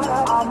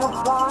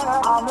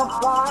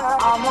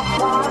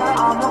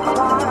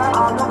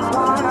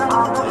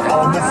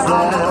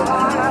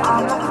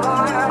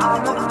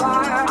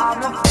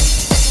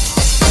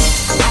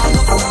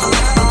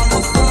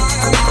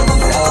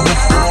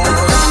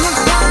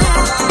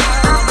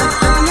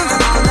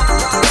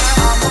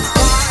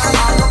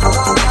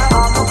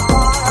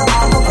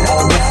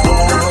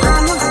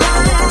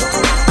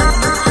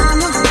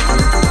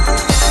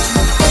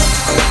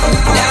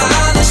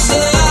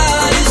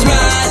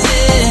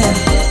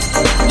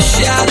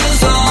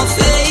 Shadows all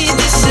fade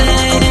the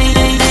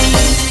same.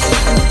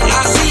 I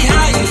see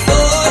how you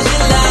forge the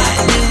light.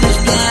 It was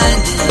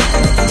blinding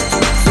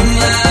from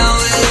how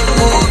it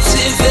warps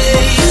and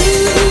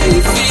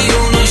fades.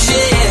 Feel no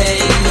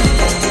shame.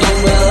 And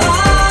will I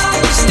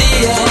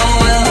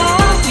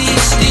be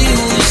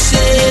still the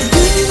same?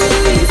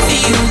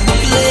 Feel the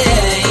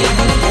blame.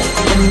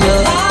 And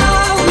will I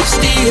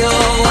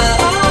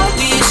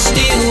be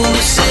still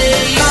the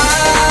same? I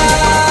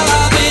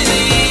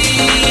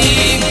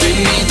believe, bring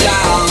me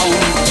down.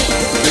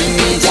 Bring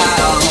me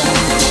down.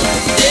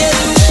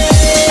 There's a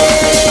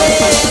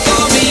way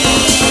for me.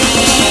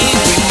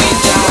 Bring me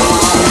down.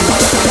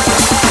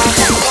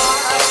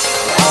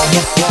 I'm a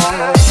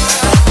fire.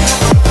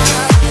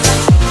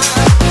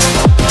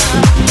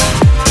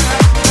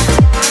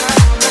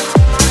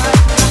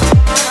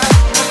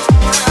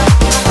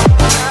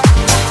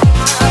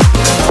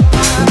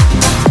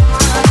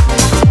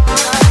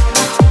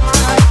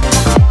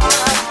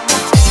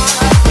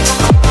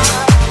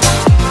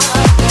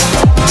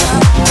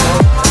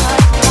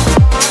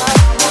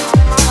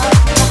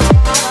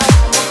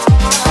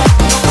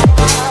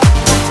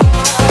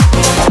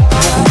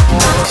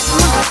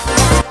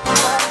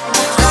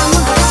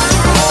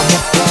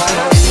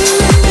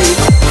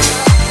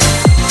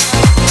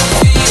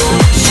 Feel the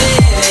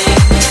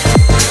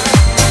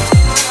shame.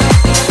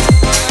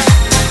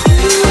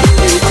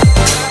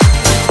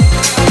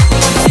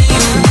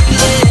 Feel the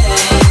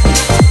blame.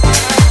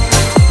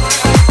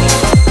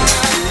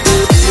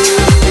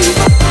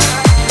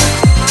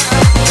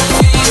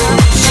 Feel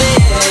the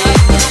shame.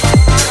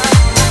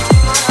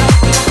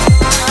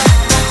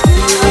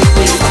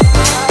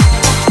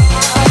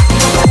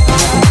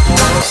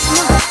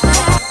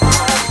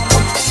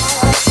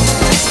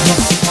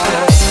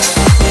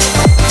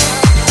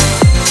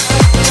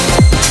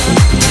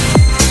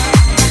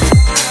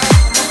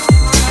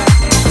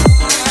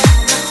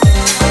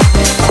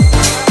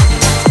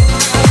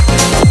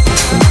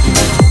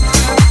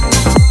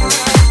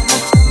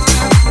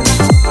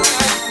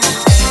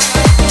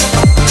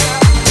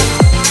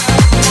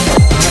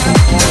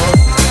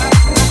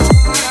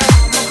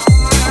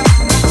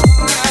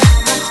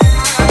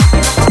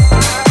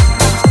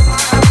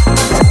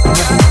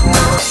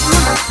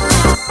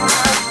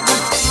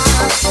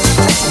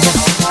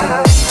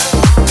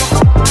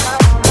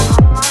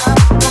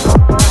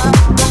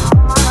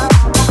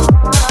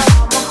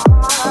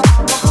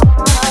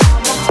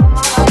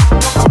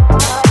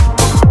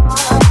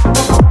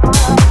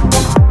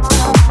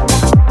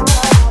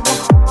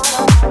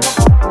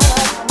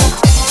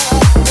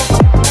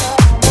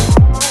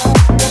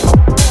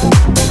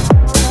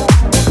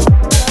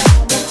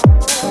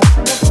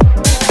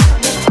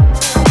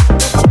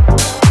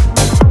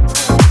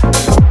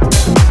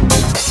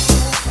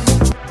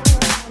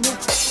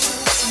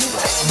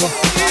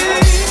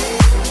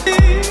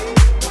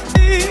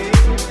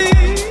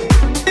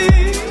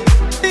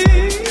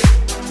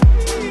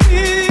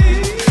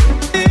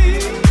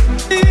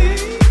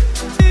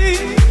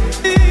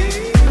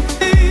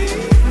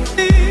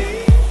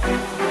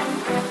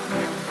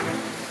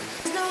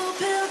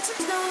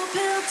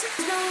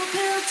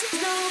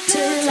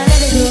 Till I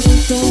let it go,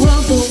 the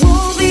world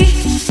won't be.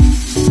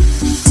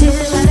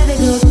 Till I let it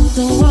go,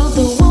 the world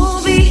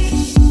won't be.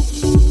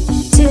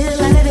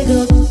 Till I let it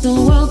go, the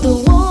world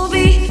won't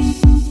be.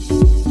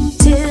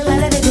 Till I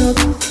let it go.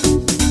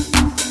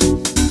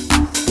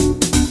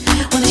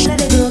 When I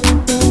let it go,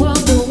 the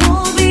world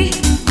won't be.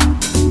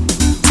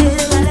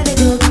 Till I let it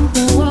go,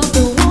 the world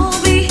won't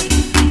be.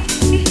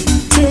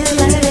 Till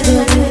I let it go,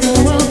 the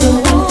world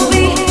won't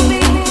be.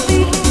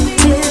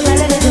 Till I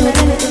let it go.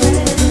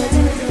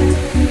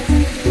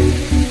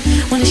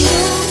 Wanna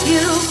show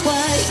you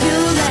what you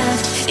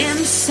left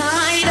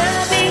inside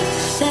of me.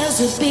 There's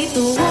a beat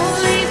that won't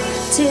leave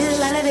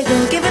till I let it go.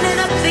 Giving it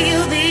up for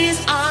you, these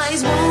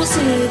eyes won't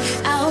see.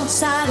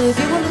 Outside of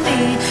you and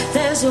me,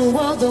 there's a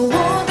world that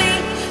won't be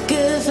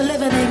good for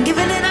living and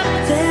giving it up.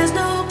 There's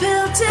no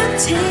pill to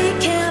take,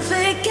 can't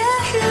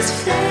forget his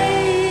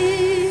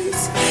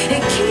face.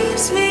 It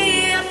keeps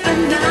me up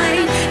and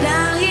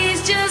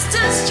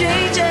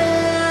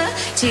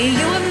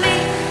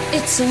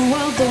it's a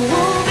world that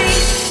won't be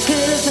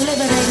good for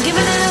living and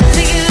giving it up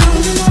for you,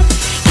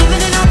 giving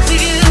it up for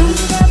you,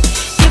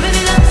 giving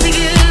it up for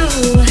you.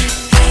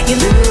 You're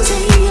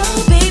losing your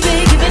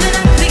baby, giving it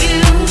up for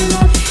you,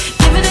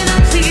 giving it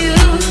up for you,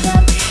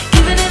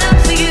 giving it up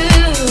for you.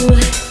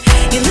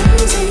 You're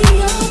losing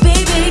your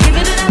baby,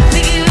 giving it up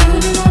for you,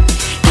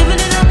 giving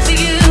it up for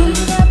you,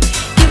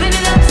 giving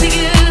it up for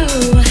you.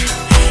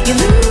 You're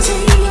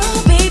losing your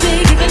baby,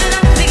 giving it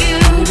up for you,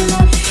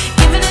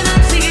 giving it up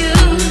for you,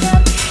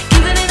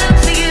 giving it up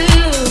for you.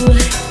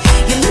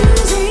 You're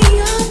losing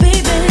your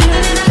baby.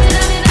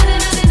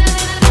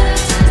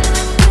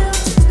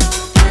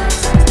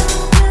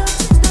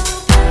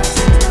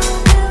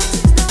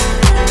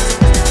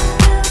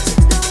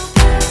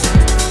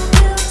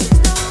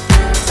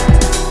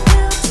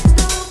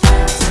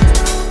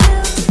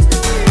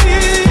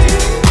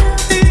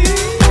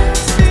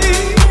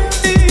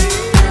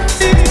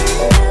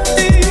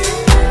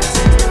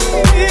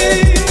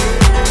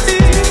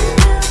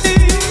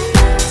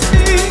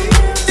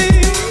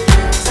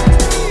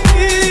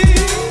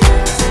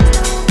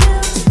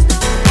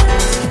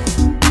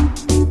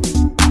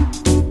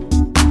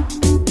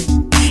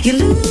 You're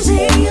losing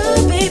your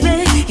baby.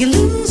 You're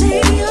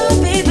losing your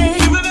baby.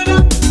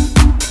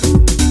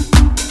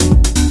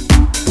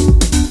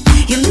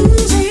 You're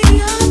losing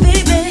your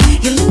baby.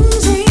 You're losing your baby. You're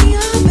losing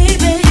your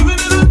baby.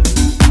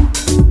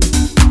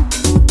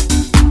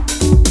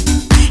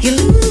 You're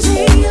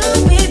losing your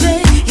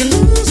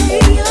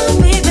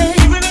baby.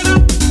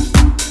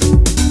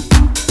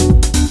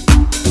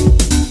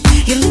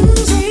 You're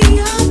losing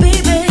your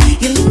baby.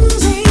 You're losing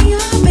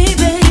your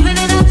baby. Giving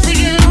it up for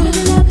you.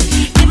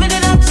 Giving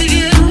it up for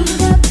you.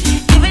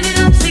 Giving it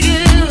up for you.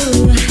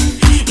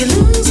 You're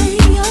losing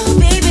your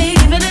baby.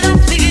 Giving it up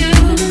for you.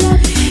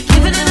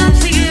 Giving it up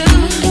for you.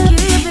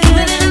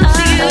 Giving it up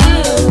for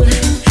you.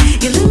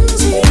 You're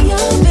losing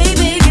your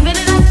baby. Giving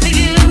it up for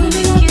you.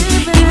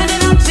 Giving it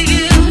up for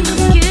you.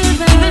 Giving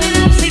it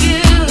up for you.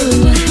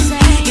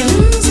 You're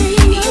losing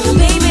your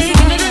baby.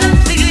 Giving it up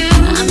for you.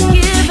 Giving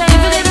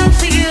it up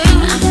for you.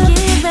 Giving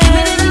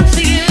it up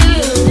for you.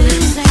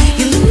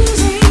 You're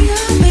losing your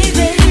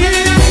baby.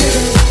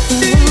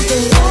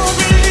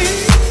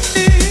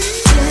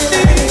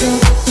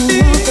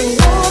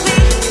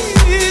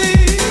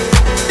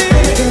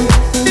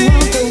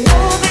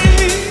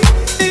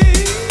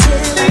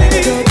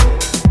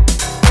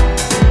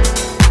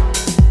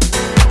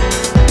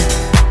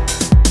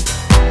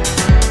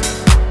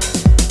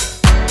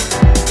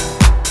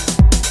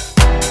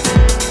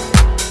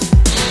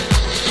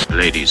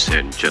 Ladies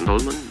and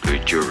gentlemen, the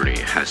journey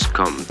has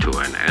come to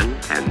an end,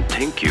 and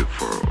thank you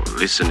for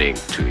listening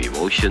to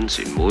Emotions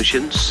in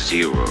Motion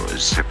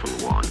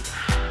 071.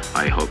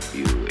 I hope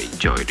you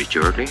enjoy the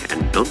journey,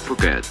 and don't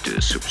forget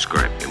to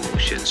subscribe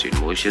Emotions in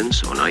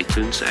Motions on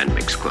iTunes and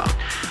Mixcloud.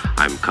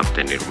 I'm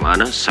Captain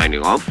Nirvana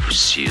signing off.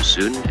 See you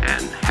soon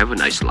and have a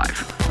nice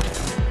life.